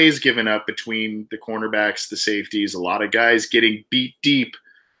big plays given up between the cornerbacks, the safeties, a lot of guys getting beat deep.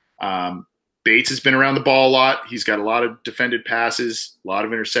 Bates has been around the ball a lot. He's got a lot of defended passes, a lot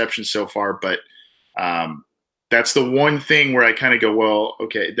of interceptions so far, but that's the one thing where I kind of go, well,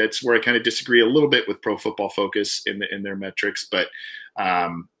 okay, that's where I kind of disagree a little bit with Pro Football Focus in their metrics. But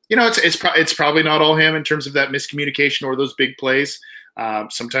it's probably not all him in terms of that miscommunication or those big plays.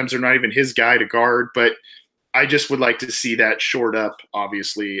 Sometimes they're not even his guy to guard, but I just would like to see that shored up,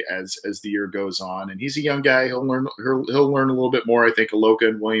 obviously, as the year goes on. And he's a young guy; he'll learn a little bit more. I think Aloka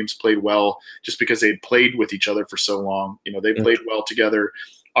and Williams played well just because they played with each other for so long. They played well together.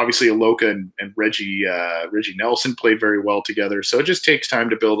 Obviously, Aloka and Reggie Nelson played very well together. So it just takes time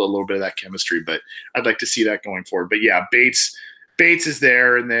to build a little bit of that chemistry. But I'd like to see that going forward. But yeah, Bates is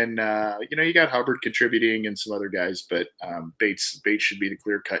there, and then you got Hubbard contributing and some other guys, but Bates should be the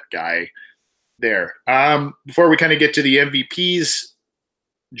clear-cut guy there. Before we kind of get to the MVPs,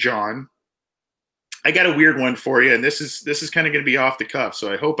 John, I got a weird one for you, and this is kind of going to be off the cuff,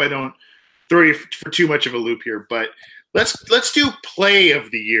 so I hope I don't throw you for too much of a loop here. But let's do play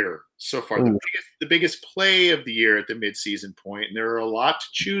of the year so far. The biggest play of the year at the midseason point, and there are a lot to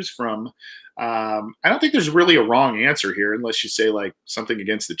choose from. I don't think there's really a wrong answer here, unless you say like something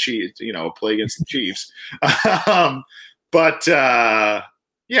against the Chiefs, a play against the Chiefs. But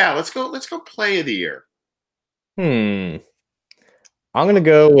yeah, let's go play of the year. I'm gonna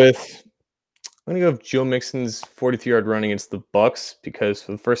go with Joe Mixon's 43-yard run against the Bucks, because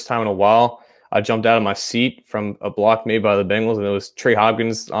for the first time in a while, I jumped out of my seat from a block made by the Bengals, and it was Trey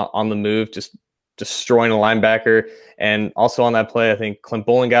Hopkins on the move, just destroying a linebacker. And also on that play, I think Clint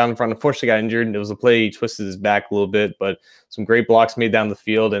Bowling got in front. Unfortunately, got injured, and it was a play he twisted his back a little bit, but some great blocks made down the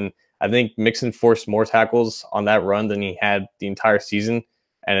field. And I think Mixon forced more tackles on that run than he had the entire season.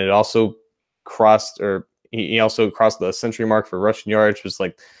 And it also he also crossed the century mark for rushing yards, which was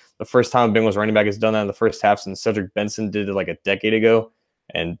like the first time a Bengals running back has done that in the first half since Cedric Benson did it like a decade ago.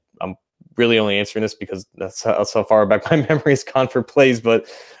 And I'm really only answering this because that's how far back my memory has gone for plays. But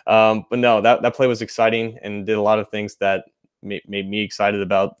no, that play was exciting and did a lot of things that made me excited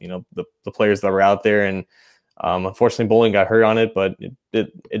about, the players that were out there. And unfortunately, Bowling got hurt on it, but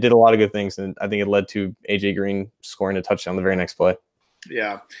it did a lot of good things. And I think it led to AJ Green scoring a touchdown the very next play.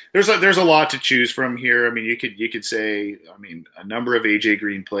 Yeah, there's a lot to choose from here. I mean, you could say, a number of AJ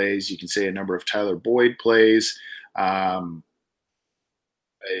Green plays. You can say a number of Tyler Boyd plays.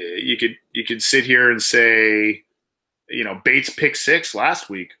 You could sit here and say, Bates pick 6 last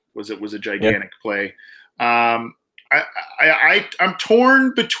week was a gigantic play. I'm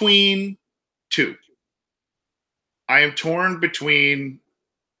torn between two. I am torn between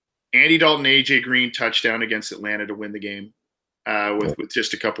Andy Dalton, AJ Green touchdown against Atlanta to win the game with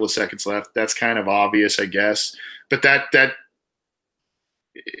just a couple of seconds left. That's kind of obvious, I guess. But that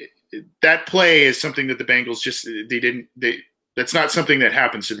play is something that the Bengals that's not something that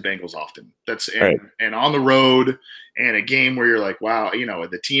happens to the Bengals often. And on the road and a game where you're like, wow,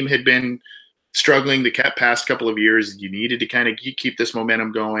 the team had been struggling the past couple of years. You needed to kind of keep this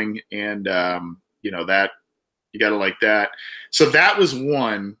momentum going, and that you got to like that. So that was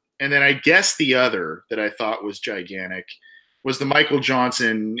one, and then I guess the other that I thought was gigantic was the Michael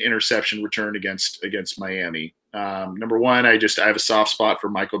Johnson interception return against Miami. Number one, I have a soft spot for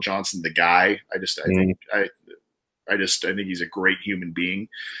Michael Johnson, the guy. I think he's a great human being,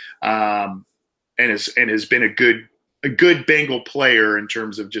 and has been a good Bengal player in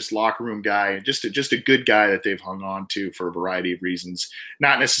terms of just locker room guy and just a good guy that they've hung on to for a variety of reasons.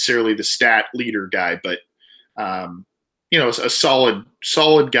 Not necessarily the stat leader guy, but a solid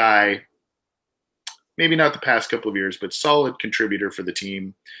guy. Maybe not the past couple of years, but solid contributor for the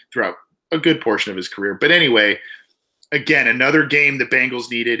team throughout a good portion of his career. But anyway, again, another game the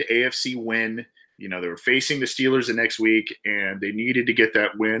Bengals needed, AFC win. They were facing the Steelers the next week, and they needed to get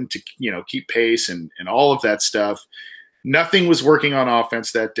that win to, keep pace and all of that stuff. Nothing was working on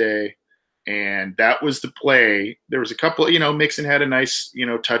offense that day, and that was the play. There was a couple, Mixon had a nice,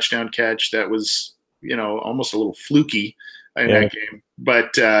 touchdown catch that was, almost a little fluky in that game.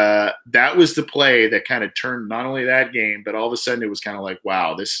 But that was the play that kind of turned not only that game, but all of a sudden it was kind of like,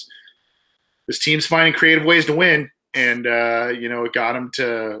 wow, this team's finding creative ways to win. And, it got them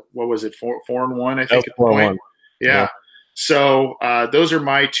to, what was it, 4-1, I think, at the point. Yeah. So those are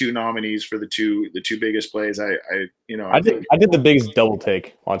my two nominees for the two biggest plays. I did the biggest double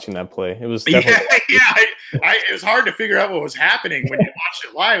take watching that play. It was definitely it was hard to figure out what was happening when you watched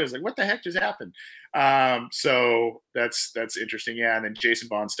it live. It was like, what the heck just happened? So that's interesting. Yeah, and then Jason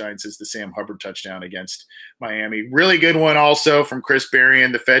Bonstein says the Sam Hubbard touchdown against Miami. Really good one also from Chris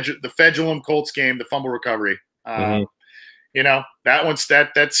Berrien, the Fedulum Colts game, the fumble recovery. That one's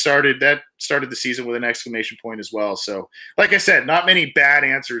that started the season with an exclamation point as well. So, like I said, not many bad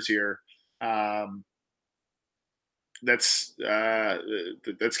answers here. That's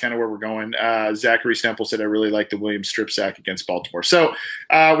kind of where we're going. Zachary Stemple said, I really like the Williams strip sack against Baltimore. So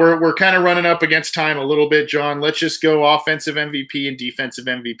we're kind of running up against time a little bit, John. Let's just go offensive MVP and defensive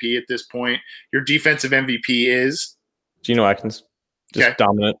MVP at this point. Your defensive MVP is? Geno Atkins. Just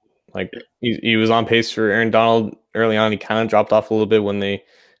dominant. Like he was on pace for Aaron Donald early on. He kind of dropped off a little bit when they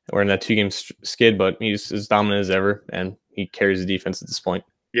were in that 2-game skid, but he's as dominant as ever, and he carries the defense at this point.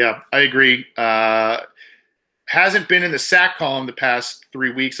 Yeah, I agree. Hasn't been in the sack column the past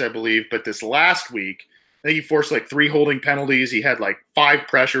 3 weeks, I believe, but this last week, I think he forced like 3 holding penalties. He had like 5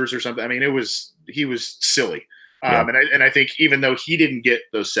 pressures or something. I mean, he was silly. And I think even though he didn't get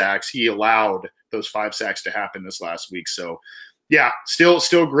those sacks, he allowed those 5 sacks to happen this last week. So, yeah,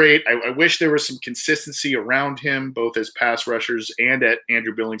 still great. I wish there was some consistency around him, both as pass rushers and at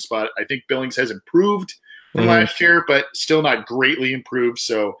Andrew Billings' spot. I think Billings has improved from last year, but still not greatly improved.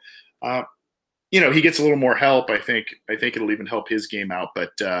 So, he gets a little more help. I think it'll even help his game out.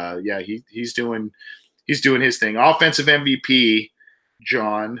 But he's doing his thing. Offensive MVP,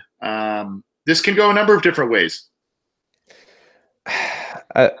 John. This can go a number of different ways.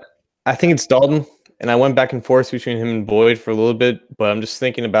 I think it's Dalton. And I went back and forth between him and Boyd for a little bit, but I'm just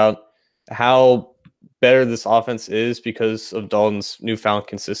thinking about how better this offense is because of Dalton's newfound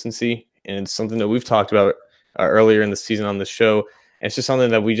consistency. And it's something that we've talked about earlier in the season on the show. And it's just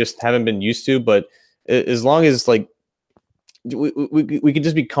something that we just haven't been used to. But as long as we can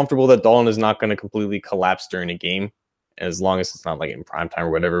just be comfortable that Dalton is not going to completely collapse during a game, as long as it's not like in prime time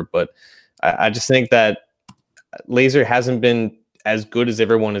or whatever. But I just think that Laser hasn't been as good as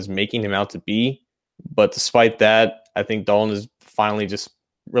everyone is making him out to be. But despite that, I think Dalton is finally just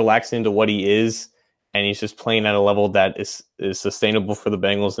relaxing into what he is, and he's just playing at a level that is sustainable for the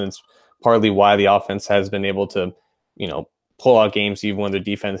Bengals, and it's partly why the offense has been able to, pull out games even when their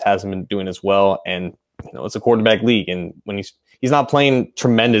defense hasn't been doing as well. And it's a quarterback league, and when he's not playing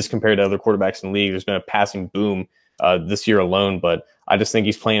tremendous compared to other quarterbacks in the league, there's been a passing boom this year alone. But I just think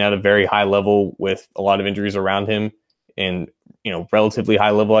he's playing at a very high level with a lot of injuries around him, and relatively high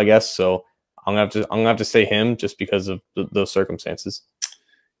level, I guess. So I'm gonna have to say him just because of those circumstances.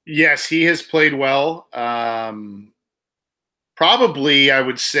 Yes, he has played well. Probably, I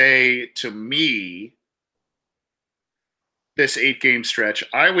would say to me, this 8-game stretch,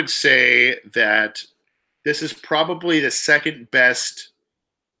 I would say that this is probably the second best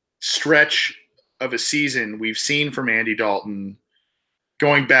stretch of a season we've seen from Andy Dalton,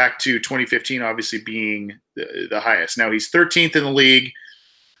 going back to 2015, obviously being the highest. Now he's 13th in the league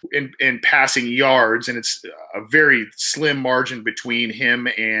in passing yards, and it's a very slim margin between him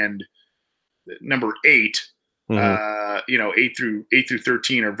and number 8. Mm-hmm. 8 through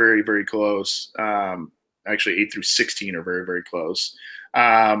 13 are very, very close. Actually, 8 through 16 are very, very close.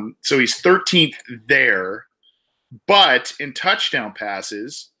 So he's 13th there, but in touchdown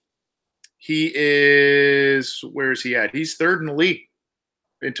passes, he is, where is he at? He's 3rd in the league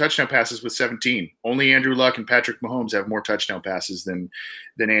in touchdown passes with 17. Only Andrew Luck and Patrick Mahomes have more touchdown passes than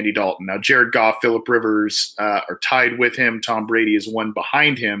Andy Dalton. Now, Jared Goff, Phillip Rivers are tied with him. Tom Brady is one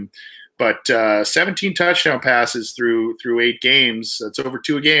behind him. But 17 touchdown passes through 8 games. That's over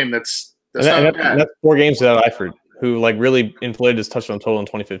 2 a game. That's not bad. That's 4 games without Eifert, who like really inflated his touchdown total in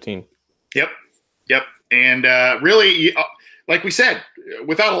 2015. Yep. And really, like we said,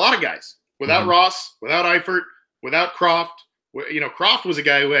 without a lot of guys, without Ross, without Eifert, without Croft. Croft was a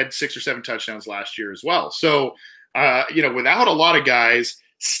guy who had 6 or 7 touchdowns last year as well. So, without a lot of guys,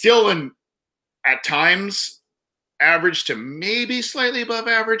 still at times average to maybe slightly above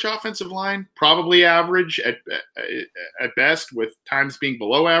average offensive line, probably average at best, with times being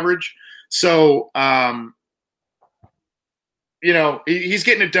below average. So, he's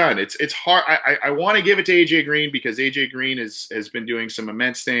getting it done. It's hard. I want to give it to AJ Green because AJ Green has been doing some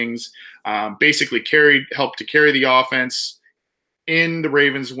immense things. Basically helped to carry the offense in the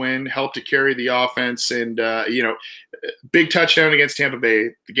Ravens win, helped to carry the offense, and big touchdown against Tampa Bay,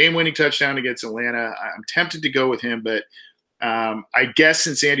 the game-winning touchdown against Atlanta. I'm tempted to go with him, but I guess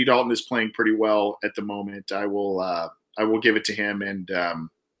since Andy Dalton is playing pretty well at the moment, I will give it to him, and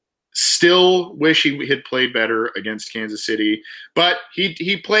still wish he had played better against Kansas City. But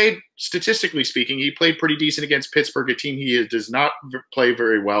he played, statistically speaking, he played pretty decent against Pittsburgh, a team he does not play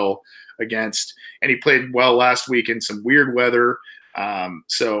very well against, and he played well last week in some weird weather.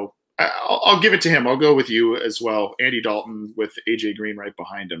 So I'll give it to him. I'll go with you as well, Andy Dalton with AJ Green right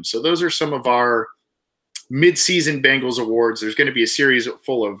behind him. So those are some of our mid-season Bengals awards. There's going to be a series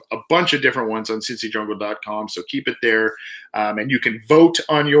full of a bunch of different ones on CincyJungle.com, so keep it there. And you can vote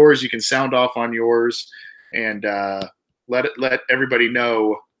on yours. You can sound off on yours, and let everybody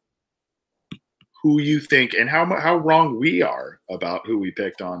know who you think and how wrong we are about who we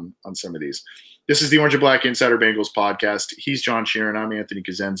picked on some of these. This is the Orange and Black Insider Bengals podcast. He's John Sheeran. I'm Anthony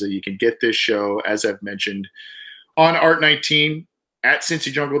Cosenza. You can get this show, as I've mentioned, on Art19 at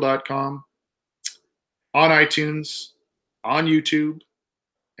CincyJungle.com, on iTunes, on YouTube,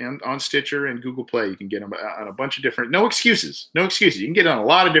 and on Stitcher and Google Play. You can get them on a bunch of different – no excuses. You can get it on a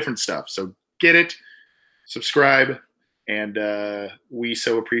lot of different stuff. So get it, subscribe, and we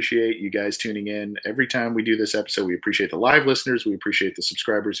so appreciate you guys tuning in. Every time we do this episode, we appreciate the live listeners. We appreciate the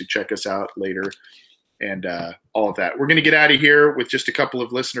subscribers who check us out later, and all of that. We're going to get out of here with just a couple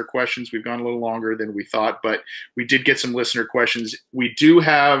of listener questions. We've gone a little longer than we thought, but we did get some listener questions. We do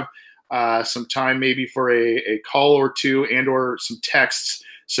have some time maybe for a call or two and or some texts.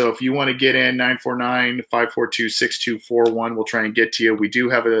 So if you want to get in, 949-542-6241, we'll try and get to you. We do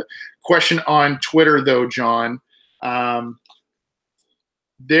have a question on Twitter, though, John.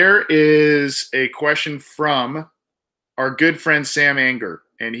 There is a question from our good friend Sam Anger,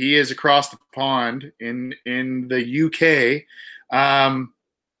 and he is across the pond in the UK.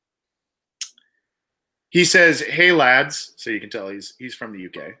 He says, "Hey lads," so you can tell he's from the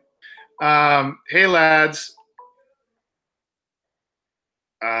UK. Hey lads.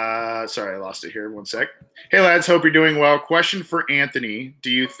 Sorry, I lost it here. One sec. Hey lads, hope you're doing well. Question for Anthony.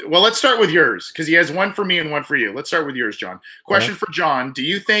 Well, let's start with yours because he has one for me and one for you. Let's start with yours, John. Question for John. Do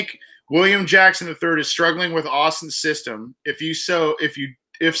you think William Jackson III is struggling with Austin's system? If so,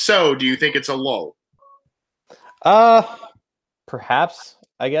 do you think it's a lull? Perhaps,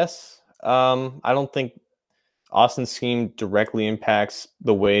 I guess. I don't think Austin's scheme directly impacts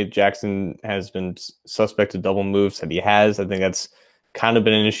the way Jackson has been suspect to double moves that he has. I think that's kind of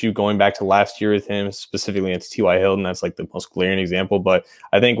been an issue going back to last year with him, specifically against T.Y. Hilton. That's like the most glaring example. But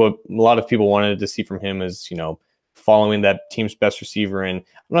I think what a lot of people wanted to see from him is, following that team's best receiver. And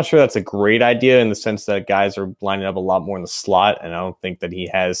I'm not sure that's a great idea in the sense that guys are lining up a lot more in the slot. And I don't think that he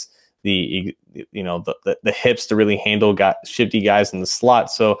has the hips to really handle shifty guys in the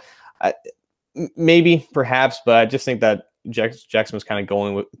slot. So maybe, perhaps, but I just think that Jackson was kind of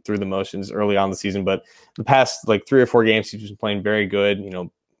going through the motions early on in the season, but the past 3 or 4 games he's been playing very good,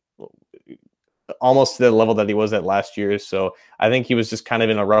 almost to the level that he was at last year. So I think he was just kind of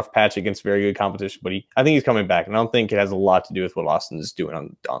in a rough patch against very good competition, but I think he's coming back, and I don't think it has a lot to do with what Austin is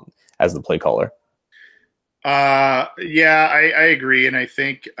doing on as the play caller. Yeah, I agree, and I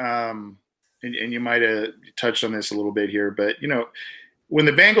think and you might have touched on this a little bit here, but when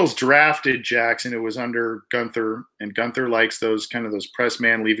the Bengals drafted Jackson, it was under Gunther, and Gunther likes those press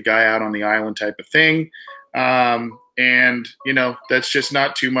man, leave a guy out on the island type of thing. And that's just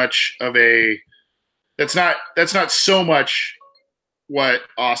not too much of that's not so much what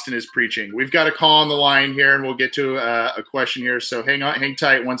Austin is preaching. We've got a call on the line here, and we'll get to a question here. So hang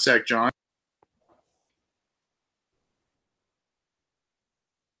tight 1 sec, John.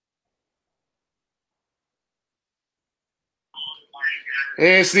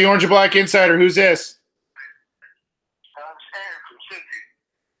 Hey, it's the Orange and Black Insider. Who's this?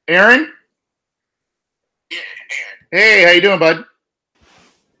 Aaron? Yeah, Aaron. Hey, how you doing, bud? Doing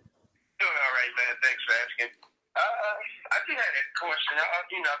all right, man. Thanks for asking. I just had a question.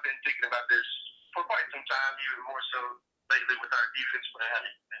 I've been thinking about this for quite some time, even more so lately with our defense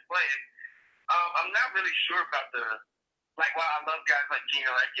playing. I'm not really sure about while I love guys like Geno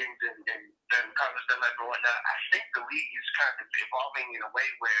Atkins and Carlos Dunlap and whatnot, I think the league is kind of evolving in a way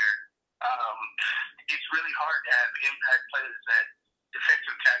where it's really hard to have impact players at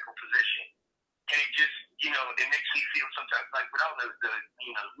defensive tackle position. And it just, it makes me feel sometimes like with all the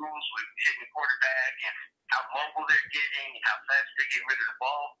rules with hitting the quarterback and how mobile they're getting and how fast they're getting rid of the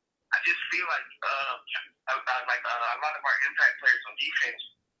ball, I just feel like a lot of our impact players on defense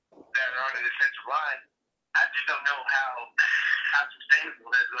that are on the defensive line, I just don't know how sustainable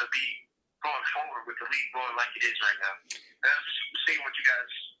that's going to be going forward with the league going like it is right now. And I was just seeing what you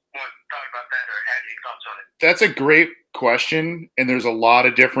guys thought about that or had any thoughts on it. That's a great question, and there's a lot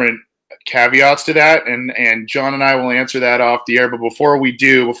of different caveats to that, and John and I will answer that off the air. But before we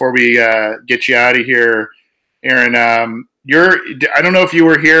get you out of here, Aaron, I don't know if you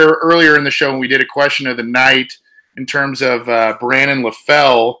were here earlier in the show when we did a question of the night in terms of Brandon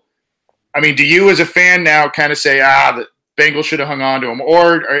LaFell. I mean, do you as a fan now kind of say, the Bengals should have hung on to him,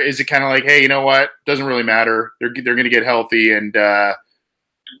 or is it kind of like, hey, you know what, doesn't really matter, they're going to get healthy, and they're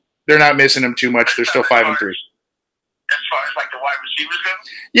not missing him too much, they're still 5-3. As far as like the wide receivers go?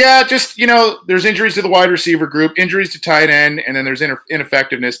 Yeah, just, there's injuries to the wide receiver group, injuries to tight end, and then there's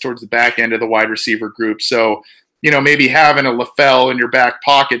ineffectiveness towards the back end of the wide receiver group. So, maybe having a LaFell in your back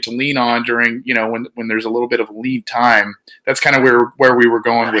pocket to lean on during, when there's a little bit of lead time, that's kind of where we were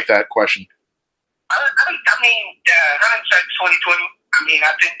going with that question. Hindsight 2020,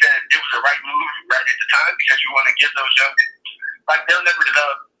 I think that it was the right move right at the time because you want to give those young, they'll never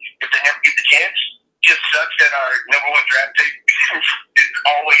develop if they never get the chance. Just sucks that our number one draft pick is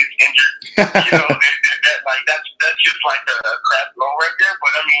always injured. That's just like a crap blow right there. But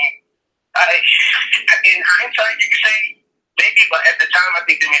in hindsight, you can say maybe, but at the time, I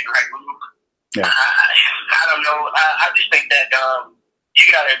think they made the right move. Yeah. I don't know. I just think that you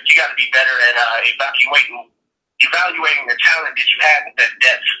gotta be better at evaluating the talent that you have with that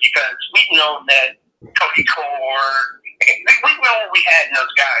depth, because we've known that Cody Core. We've known what we had in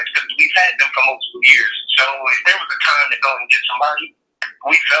those guys because we've had them for multiple years. So if there was a time to go and get somebody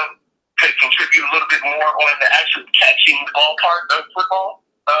we felt could contribute a little bit more on the actual catching the ball part of football,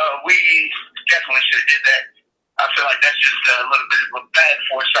 we definitely should have did that. I feel like that's just a little bit of a bad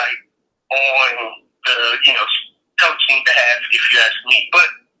foresight on the coaching to have, if you ask me. But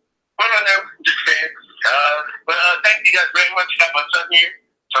I don't know, just saying. Thank you guys very much. Got my son here.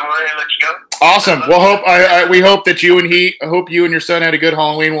 So I'm ready to let you go. Awesome. Well, we hope that you and your son had a good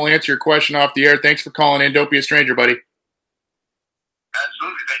Halloween. We'll answer your question off the air. Thanks for calling in. Don't be a stranger, buddy.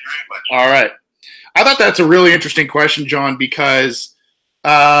 Absolutely. Thank you very much. All right. I thought that's a really interesting question, John, because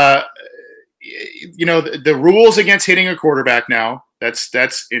the rules against hitting a quarterback now, that's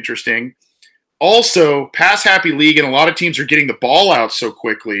interesting. Also, pass happy league, and a lot of teams are getting the ball out so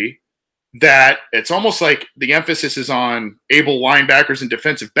quickly that it's almost like the emphasis is on able linebackers and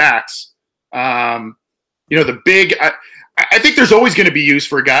defensive backs. I think there's always going to be use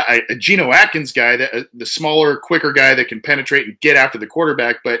for a Geno Atkins guy, the smaller, quicker guy that can penetrate and get after the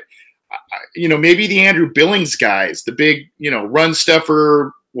quarterback. But, maybe the Andrew Billings guys, the big, run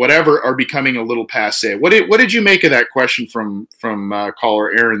stuffer, whatever, are becoming a little passe. What did you make of that question from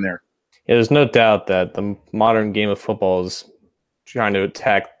caller Aaron there? Yeah, there's no doubt that the modern game of football is trying to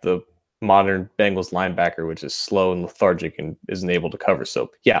attack the modern Bengals linebacker, which is slow and lethargic and isn't able to cover. So,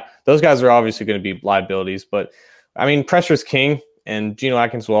 yeah, those guys are obviously going to be liabilities. But, pressure is king, and Geno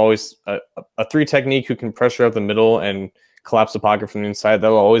Atkins will always a 3 technique who can pressure up the middle and collapse the pocket from the inside. That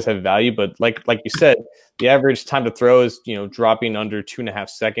will always have value. But like you said, the average time to throw is dropping under 2.5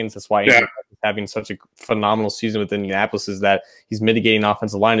 seconds. That's why he's having such a phenomenal season with Indianapolis, is that he's mitigating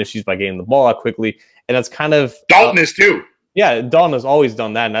offensive line issues by getting the ball out quickly. And that's kind of Dalton is too. Yeah, Dalton has always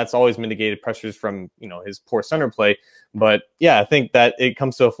done that, and that's always mitigated pressures from his poor center play. But yeah, I think that it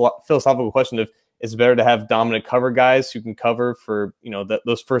comes to a philosophical question of, it's better to have dominant cover guys who can cover for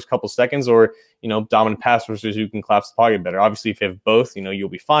those first couple seconds, or dominant pass rushers who can collapse the pocket better. Obviously, if you have both, you'll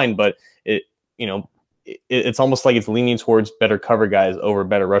be fine. But it's almost like it's leaning towards better cover guys over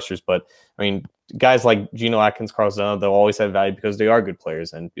better rushers. But I mean, guys like Geno Atkins, Carlos Dunlap, they'll always have value because they are good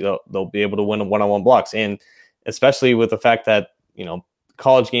players, and they'll be able to win one-on-one blocks. And especially with the fact that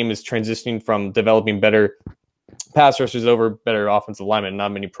college game is transitioning from developing better pass rushers over better offensive linemen.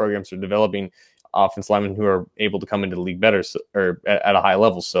 Not many programs are developing offensive linemen who are able to come into the league better, or at a high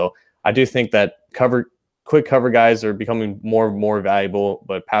level. So I do think that quick cover guys are becoming more and more valuable,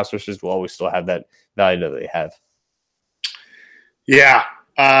 but pass rushers will always still have that value that they have. Yeah.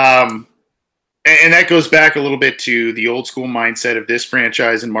 And that goes back a little bit to the old school mindset of this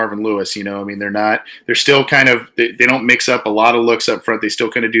franchise and Marvin Lewis. I mean, they're still kind of, they don't mix up a lot of looks up front. They still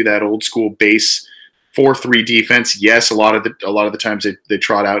kind of do that old school base 4-3 defense. Yes, a lot of the times they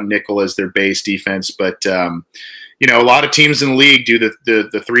trot out nickel as their base defense, but a lot of teams in the league do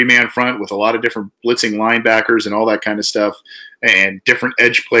the 3-man front with a lot of different blitzing linebackers and all that kind of stuff, and different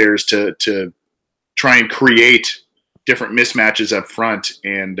edge players to try and create different mismatches up front.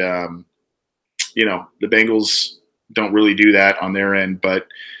 And the Bengals don't really do that on their end. But,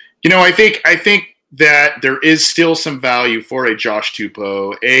 I think that there is still some value for a Josh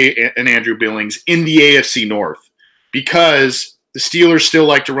Tupou, an Andrew Billings in the AFC North, because the Steelers still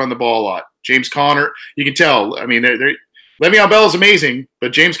like to run the ball a lot. James Conner, you can tell. I mean, Le'Veon Bell is amazing,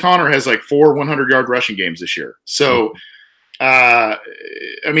 but James Conner has like 4 100-yard rushing games this year. So, I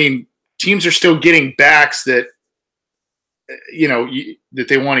mean, teams are still getting backs that that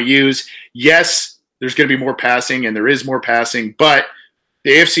they want to use. Yes, there's going to be more passing, and there is more passing, but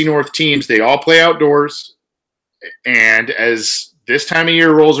the AFC North teams, they all play outdoors. And as this time of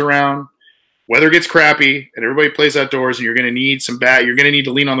year rolls around, weather gets crappy and everybody plays outdoors, and you're going to need you're going to need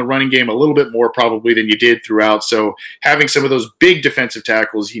to lean on the running game a little bit more probably than you did throughout. So having some of those big defensive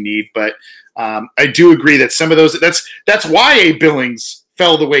tackles you need, but I do agree that some of those, that's why A. Billings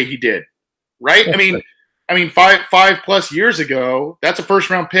fell the way he did, right? I mean, 5+ years ago, that's a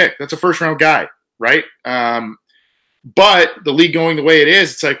first-round pick. That's a first-round guy, right? But the league going the way it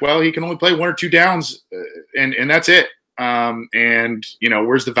is, it's like, well, he can only play 1 or 2 downs, and that's it. And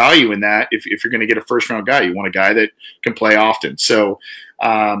where's the value in that? If you're going to get a first-round guy, you want a guy that can play often. So,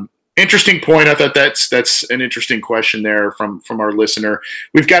 interesting point. I thought that's an interesting question there from our listener.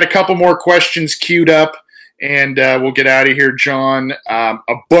 We've got a couple more questions queued up, and we'll get out of here, John.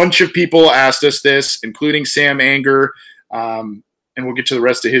 A bunch of people asked us this, including Sam Anger, and we'll get to the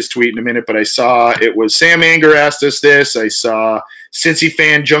rest of his tweet in a minute. But I saw it was Sam Anger asked us this. I saw Cincy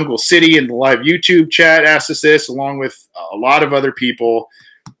fan Jungle City in the live YouTube chat asked us this, along with a lot of other people.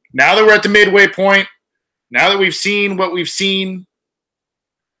 Now that we're at the midway point, now that we've seen what we've seen,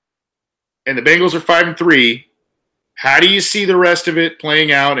 and the Bengals are 5-3, how do you see the rest of it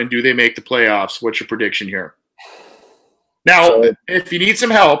playing out, and do they make the playoffs? What's your prediction here? Now, if you need some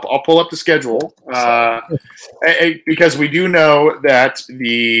help, I'll pull up the schedule because we do know that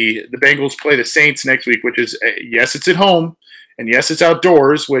the Bengals play the Saints next week, which is, yes, it's at home, and yes, it's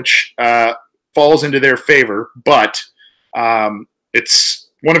outdoors, which falls into their favor, but it's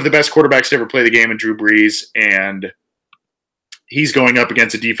one of the best quarterbacks to ever play the game in Drew Brees, and he's going up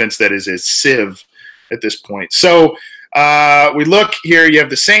against a defense that is a sieve at this point. So we look here. You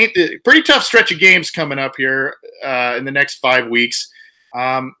have the Saints, pretty tough stretch of games coming up here in the next 5 weeks.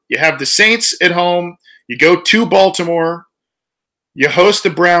 You have the Saints at home. You go to Baltimore. You host the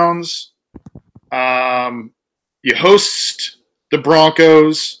Browns. You host the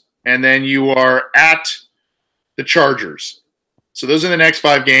Broncos, and then you are at the Chargers. So those are the next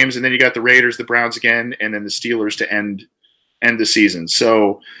 5 games, and then you got the Raiders, the Browns again, and then the Steelers to end the season.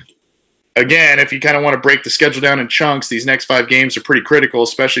 So again, if you kind of want to break the schedule down in chunks, these next 5 games are pretty critical,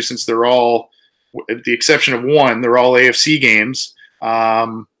 especially since they're all, with the exception of one, they're all AFC games,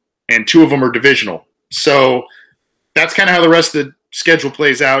 and 2 of them are divisional. So that's kind of how the rest of the schedule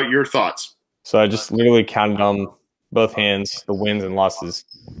plays out. Your thoughts? So I just literally counted on both hands the wins and losses.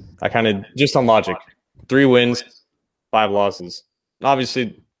 I kind of just on logic, 3 wins, 5 losses.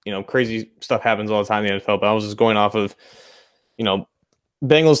 Obviously, crazy stuff happens all the time in the NFL, but I was just going off of,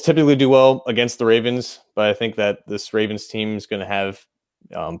 Bengals typically do well against the Ravens, but I think that this Ravens team is going to have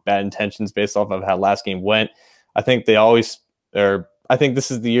bad intentions based off of how last game went. I think I think this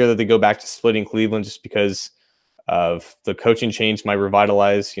is the year that they go back to splitting Cleveland, just because of the coaching change might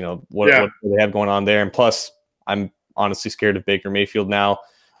revitalize, what they have going on there. And plus, I'm honestly scared of Baker Mayfield now.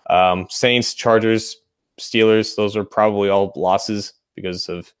 Saints, Chargers, Steelers. Those are probably all losses because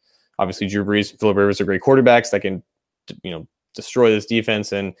of obviously Drew Brees, Phillip Rivers are great quarterbacks that can, destroy this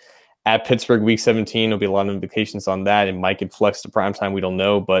defense. And at Pittsburgh, Week 17, there'll be a lot of implications on that. It might get flexed to primetime. We don't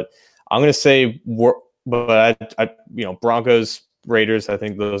know, but I'm going to say, Broncos, Raiders. I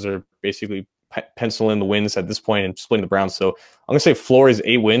think those are basically pencil in the wins at this point and splitting the Browns. So I'm going to say floor is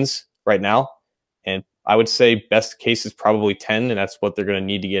 8 wins right now. And I would say best case is probably 10, and that's what they're going to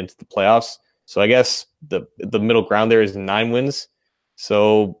need to get into the playoffs. So I guess the middle ground there is 9 wins.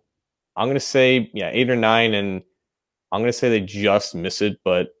 So I'm going to say, 8 or 9, and I'm going to say they just miss it.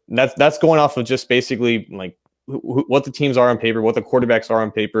 But that's going off of just basically like what the teams are on paper, what the quarterbacks are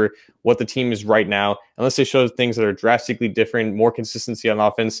on paper, what the team is right now. Unless they show things that are drastically different, more consistency on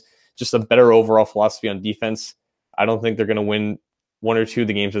offense, just a better overall philosophy on defense, I don't think they're going to win 1 or 2 of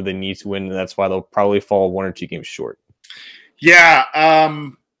the games that they need to win, and that's why they'll probably fall 1 or 2 games short. Yeah,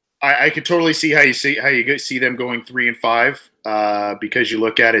 I could totally see how you see them going 3-5 because you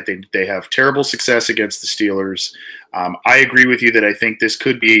look at it, they have terrible success against the Steelers. I agree with you that I think this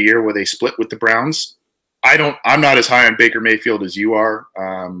could be a year where they split with the Browns. I'm not as high on Baker Mayfield as you are,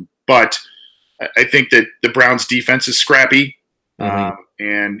 but I think that the Browns defense is scrappy.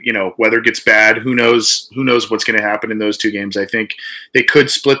 And weather gets bad. Who knows what's going to happen in those 2 games? I think they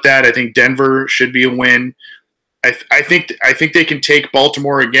could split that. I think Denver should be a win. I think they can take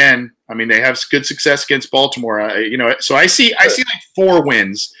Baltimore again. I mean, they have good success against Baltimore. So I see like 4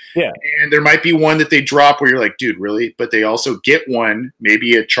 wins. Yeah, and there might be one that they drop where you're like, dude, really? But they also get one,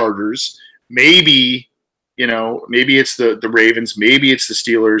 maybe at Chargers, maybe it's the Ravens, maybe it's the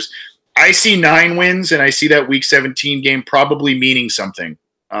Steelers. I see 9 wins, and I see that Week 17 game probably meaning something.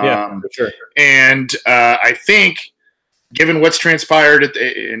 For sure. And I think, given what's transpired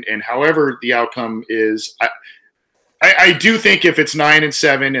and however the outcome is, I do think if it's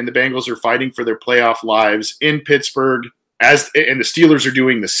 9-7 and the Bengals are fighting for their playoff lives in Pittsburgh, and the Steelers are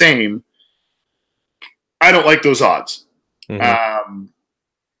doing the same, I don't like those odds. But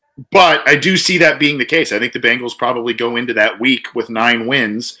I do see that being the case. I think the Bengals probably go into that week with 9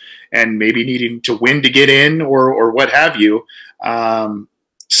 wins and maybe needing to win to get in or what have you.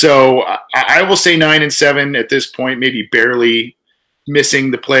 So I will say 9-7 at this point, maybe barely missing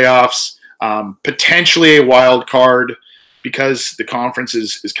the playoffs, potentially a wild card because the conference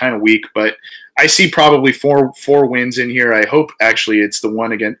is kind of weak. But I see probably four wins in here. I hope actually it's the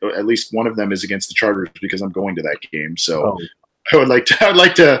one against, at least one of them is against the Chargers because I'm going to that game. So I would like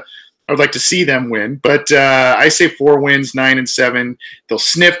to see them win, but I say 4 wins, 9-7. They'll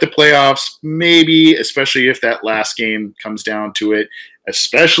sniff the playoffs, maybe, especially if that last game comes down to it,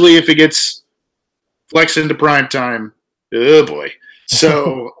 especially if it gets flexed into prime time. Oh boy!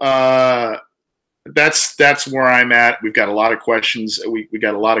 So that's where I'm at. We've got a lot of questions. We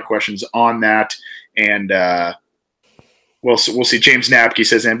got a lot of questions on that, and we'll see. James Napke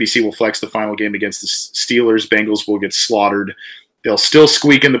says NBC will flex the final game against the Steelers. Bengals will get slaughtered. They'll still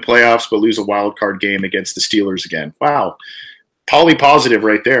squeak in the playoffs, but lose a wild card game against the Steelers again. Wow. Poly positive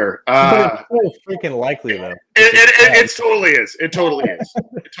right there. But it's so freaking likely, though. It totally is. It totally is.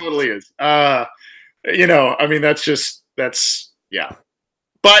 It totally is. I mean, that's yeah.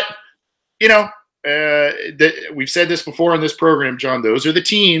 But, we've said this before on this program, John, those are the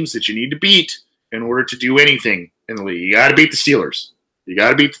teams that you need to beat in order to do anything in the league. You got to beat the Steelers. You got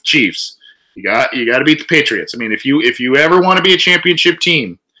to beat the Chiefs. You got to beat the Patriots. I mean, if you ever want to be a championship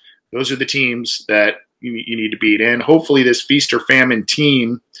team, those are the teams that you need to beat. And hopefully this feast or famine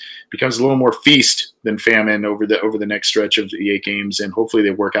team becomes a little more feast than famine over the next stretch of the 8 games. And hopefully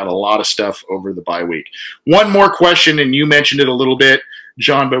they work out a lot of stuff over the bye week. One more question, and you mentioned it a little bit,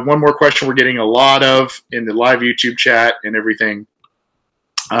 John, but one more question we're getting a lot of in the live YouTube chat and everything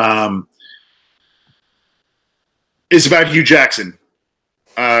is about Hugh Jackson.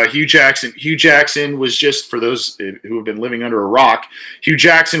 Hugh Jackson was just, for those who have been living under a rock, Hugh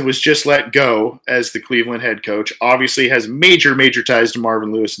Jackson was just let go as the Cleveland head coach. Obviously has major ties to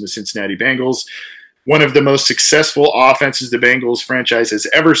Marvin Lewis and the Cincinnati Bengals. One of the most successful offenses the Bengals franchise has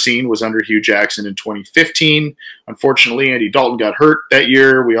ever seen was under Hugh Jackson in 2015. Unfortunately, Andy Dalton got hurt that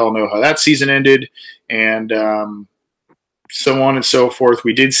year. We all know how that season ended. And so on and so forth.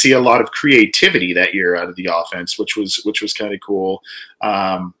 We did see a lot of creativity that year out of the offense, which was kind of cool.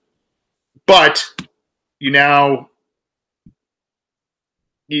 But you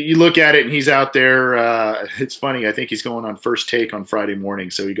look at it and he's out there. It's funny. I think he's going on First Take on Friday morning.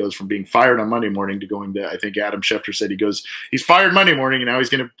 So he goes from being fired on Monday morning to going to, I think Adam Schefter said he's fired Monday morning and now he's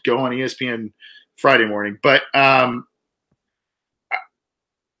going to go on ESPN Friday morning. But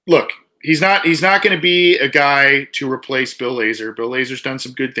look, he's not going to be a guy to replace Bill Lazor. Bill Lazor's done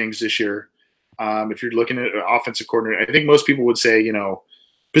some good things this year. If you're looking at an offensive coordinator, I think most people would say,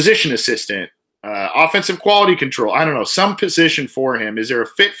 position assistant, offensive quality control. I don't know, some position for him. Is there a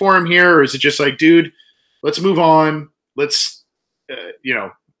fit for him here, or is it just like, dude, let's move on. Let's,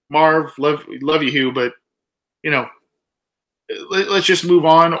 Marv, love you, Hugh, but let's just move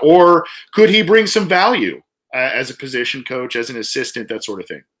on. Or could he bring some value as a position coach, as an assistant, that sort of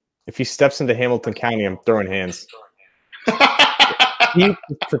thing? If he steps into Hamilton County, I'm throwing hands. Keep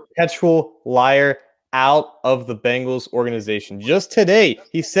the perpetual liar out of the Bengals organization. Just today,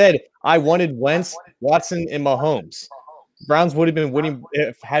 he said, I wanted Wentz, Watson, and Mahomes. Browns would have been winning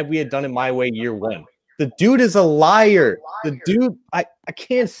had we had done it my way year one. The dude is a liar. The dude, I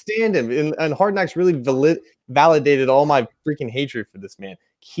can't stand him. And Hard Knocks really validated all my freaking hatred for this man.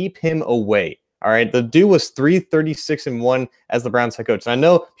 Keep him away. All right. The dude was 3-36-1 as the Browns head coach. And I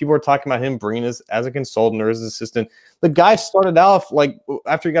know people were talking about him bringing us as a consultant or as an assistant. The guy started off like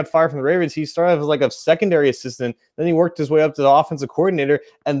after he got fired from the Ravens, he started off as like a secondary assistant. Then he worked his way up to the offensive coordinator.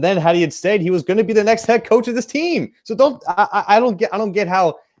 And then had he had stayed, he was going to be the next head coach of this team. So I don't get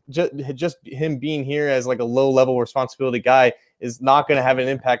how just him being here as like a low level responsibility guy is not going to have an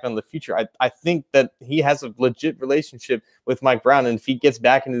impact on the future. I think that he has a legit relationship with Mike Brown, and if he gets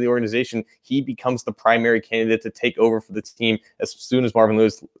back into the organization, he becomes the primary candidate to take over for the team as soon as Marvin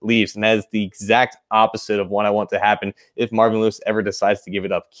Lewis leaves, and that is the exact opposite of what I want to happen if Marvin Lewis ever decides to give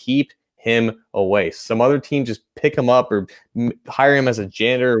it up. Keep him away. Some other team just pick him up or hire him as a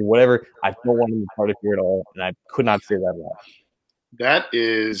janitor or whatever. I don't want him to be part of here at all, and I could not say that enough. That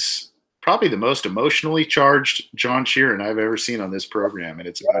is probably the most emotionally charged John Sheeran I've ever seen on this program, and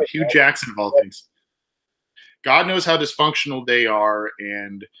it's about Hugh Jackson of all things. God knows how dysfunctional they are,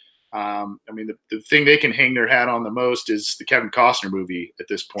 and the thing they can hang their hat on the most is the Kevin Costner movie at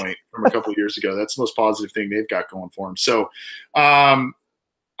this point from a couple of years ago. That's the most positive thing they've got going for them. So I'm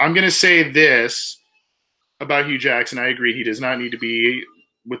going to say this about Hugh Jackson. I agree. He does not need to be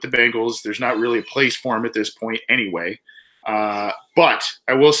with the Bengals. There's not really a place for him at this point anyway. But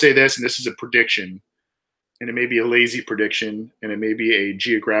I will say this, and this is a prediction, and it may be a lazy prediction, and it may be a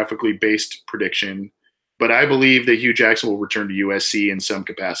geographically based prediction, but I believe that Hugh Jackson will return to USC in some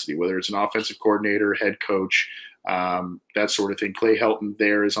capacity, whether it's an offensive coordinator, head coach, that sort of thing. Clay Helton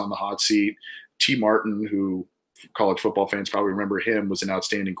there is on the hot seat. T. Martin, who college football fans probably remember him, was an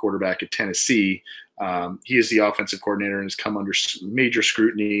outstanding quarterback at Tennessee. He is the offensive coordinator and has come under major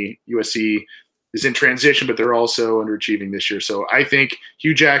scrutiny. USC is in transition, but they're also underachieving this year. So I think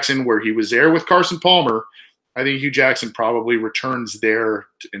Hugh Jackson, where he was there with Carson Palmer, I think Hugh Jackson probably returns there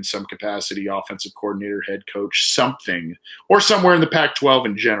in some capacity, offensive coordinator, head coach, something, or somewhere in the Pac-12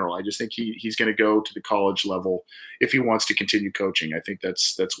 in general. I just think he's going to go to the college level if he wants to continue coaching. I think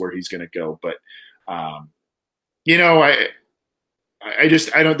that's where he's going to go. But, there's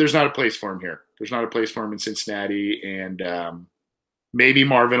not a place for him here. There's not a place for him in Cincinnati. And, maybe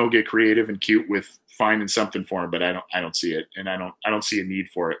Marvin will get creative and cute with finding something for him, but I don't see it, and I don't see a need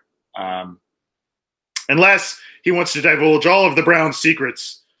for it, unless he wants to divulge all of the Browns'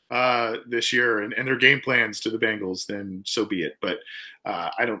 secrets this year and their game plans to the Bengals. Then so be it. But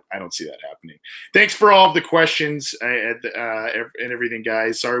I don't see that happening. Thanks for all of the questions and everything,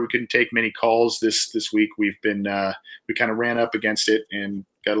 guys. Sorry we couldn't take many calls this week. We kind of ran up against it and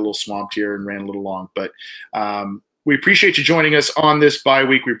got a little swamped here and ran a little long, but. We appreciate you joining us on this bye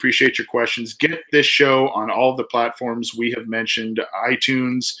week. We appreciate your questions. Get this show on all of the platforms we have mentioned: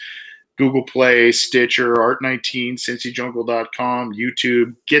 iTunes, Google Play, Stitcher, Art19, CincyJungle.com,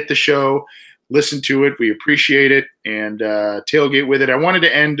 YouTube. Get the show. Listen to it. We appreciate it. And tailgate with it. I wanted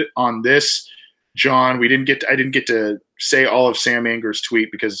to end on this, John. I didn't get to say all of Sam Anger's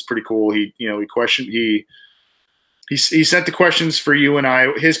tweet because it's pretty cool. He sent the questions for you and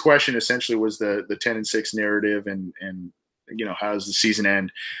I. His question essentially was the 10-6 narrative and how does the season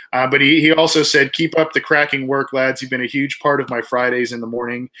end? But he also said, keep up the cracking work, lads. You've been a huge part of my Fridays in the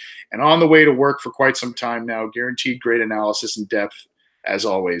morning and on the way to work for quite some time now. Guaranteed great analysis and depth as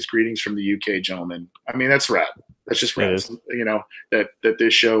always. Greetings from the UK, gentlemen. I mean, that's rad. That's just rad. That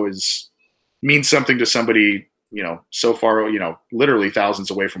this show means something to somebody. So far, literally thousands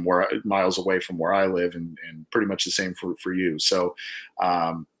miles away from where I live, and pretty much the same for you. So,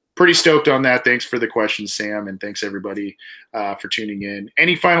 pretty stoked on that. Thanks for the questions, Sam, and thanks everybody for tuning in.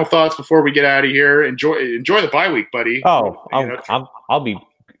 Any final thoughts before we get out of here? Enjoy the bye week, buddy. Oh, I'll be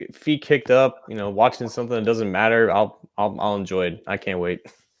feet kicked up, watching something that doesn't matter. I'll enjoy it. I can't wait.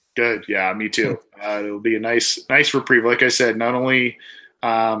 Good, yeah, me too. It'll be a nice reprieve. Like I said, not only.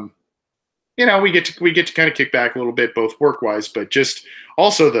 We get to kind of kick back a little bit, both work-wise, but just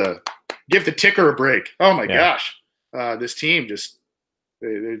also give the ticker a break. Oh my gosh, this team just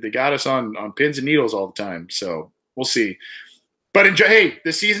They got us on pins and needles all the time. So we'll see. But hey,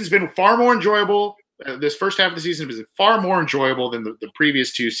 this season's been far more enjoyable. This first half of the season has been far more enjoyable than the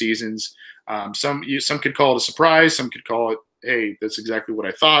previous 2 seasons. Some could call it a surprise. Some could call it, hey, that's exactly what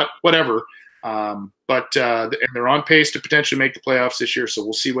I thought. Whatever. But they're on pace to potentially make the playoffs this year. So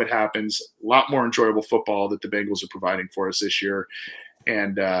we'll see what happens. A lot more enjoyable football that the Bengals are providing for us this year.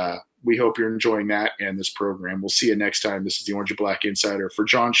 And we hope you're enjoying that and this program. We'll see you next time. This is the Orange and Black Insider. For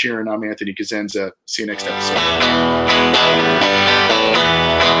John Sheeran, I'm Anthony Cosenza. See you next episode.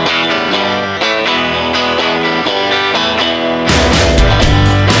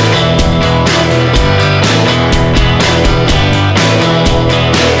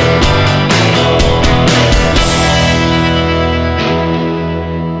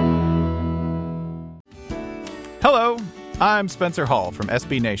 Hello, I'm Spencer Hall from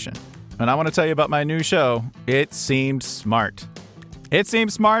SB Nation, and I want to tell you about my new show, It Seemed Smart. It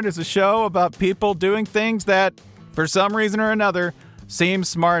Seemed Smart is a show about people doing things that, for some reason or another, seem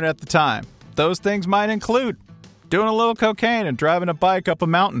smart at the time. Those things might include doing a little cocaine and driving a bike up a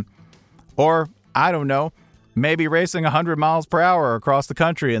mountain. Or, I don't know, maybe racing 100 miles per hour across the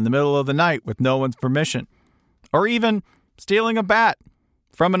country in the middle of the night with no one's permission. Or even stealing a bat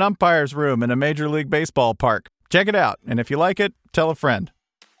from an umpire's room in a Major League Baseball park. Check it out, and if you like it, tell a friend.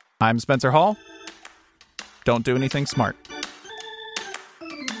 I'm Spencer Hall. Don't do anything smart.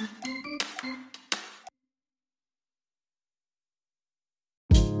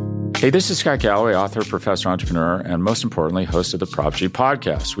 Hey, this is Scott Galloway, author, professor, entrepreneur, and most importantly, host of the Prop G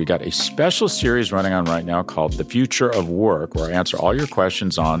podcast. We got a special series running on right now called The Future of Work, where I answer all your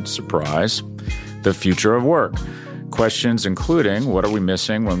questions on, surprise, the future of work. Questions including, what are we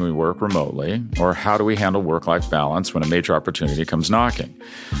missing when we work remotely? Or how do we handle work-life balance when a major opportunity comes knocking?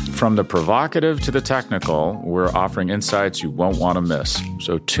 From the provocative to the technical, we're offering insights you won't want to miss.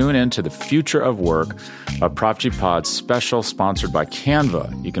 So tune in to The Future of Work, a Prop G Pod special sponsored by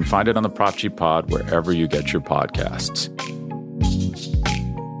Canva. You can find it on the Prop G Pod wherever you get your podcasts.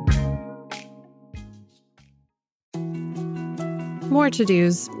 More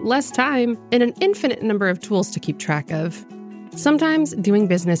to-dos, less time, and an infinite number of tools to keep track of. Sometimes doing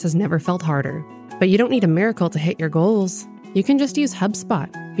business has never felt harder, but you don't need a miracle to hit your goals. You can just use HubSpot,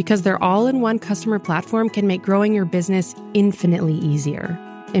 because their all-in-one customer platform can make growing your business infinitely easier.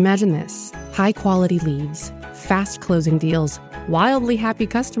 Imagine this: high-quality leads, fast closing deals, wildly happy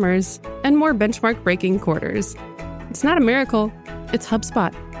customers, and more benchmark-breaking quarters. It's not a miracle, it's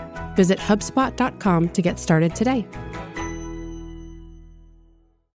HubSpot. Visit HubSpot.com to get started today.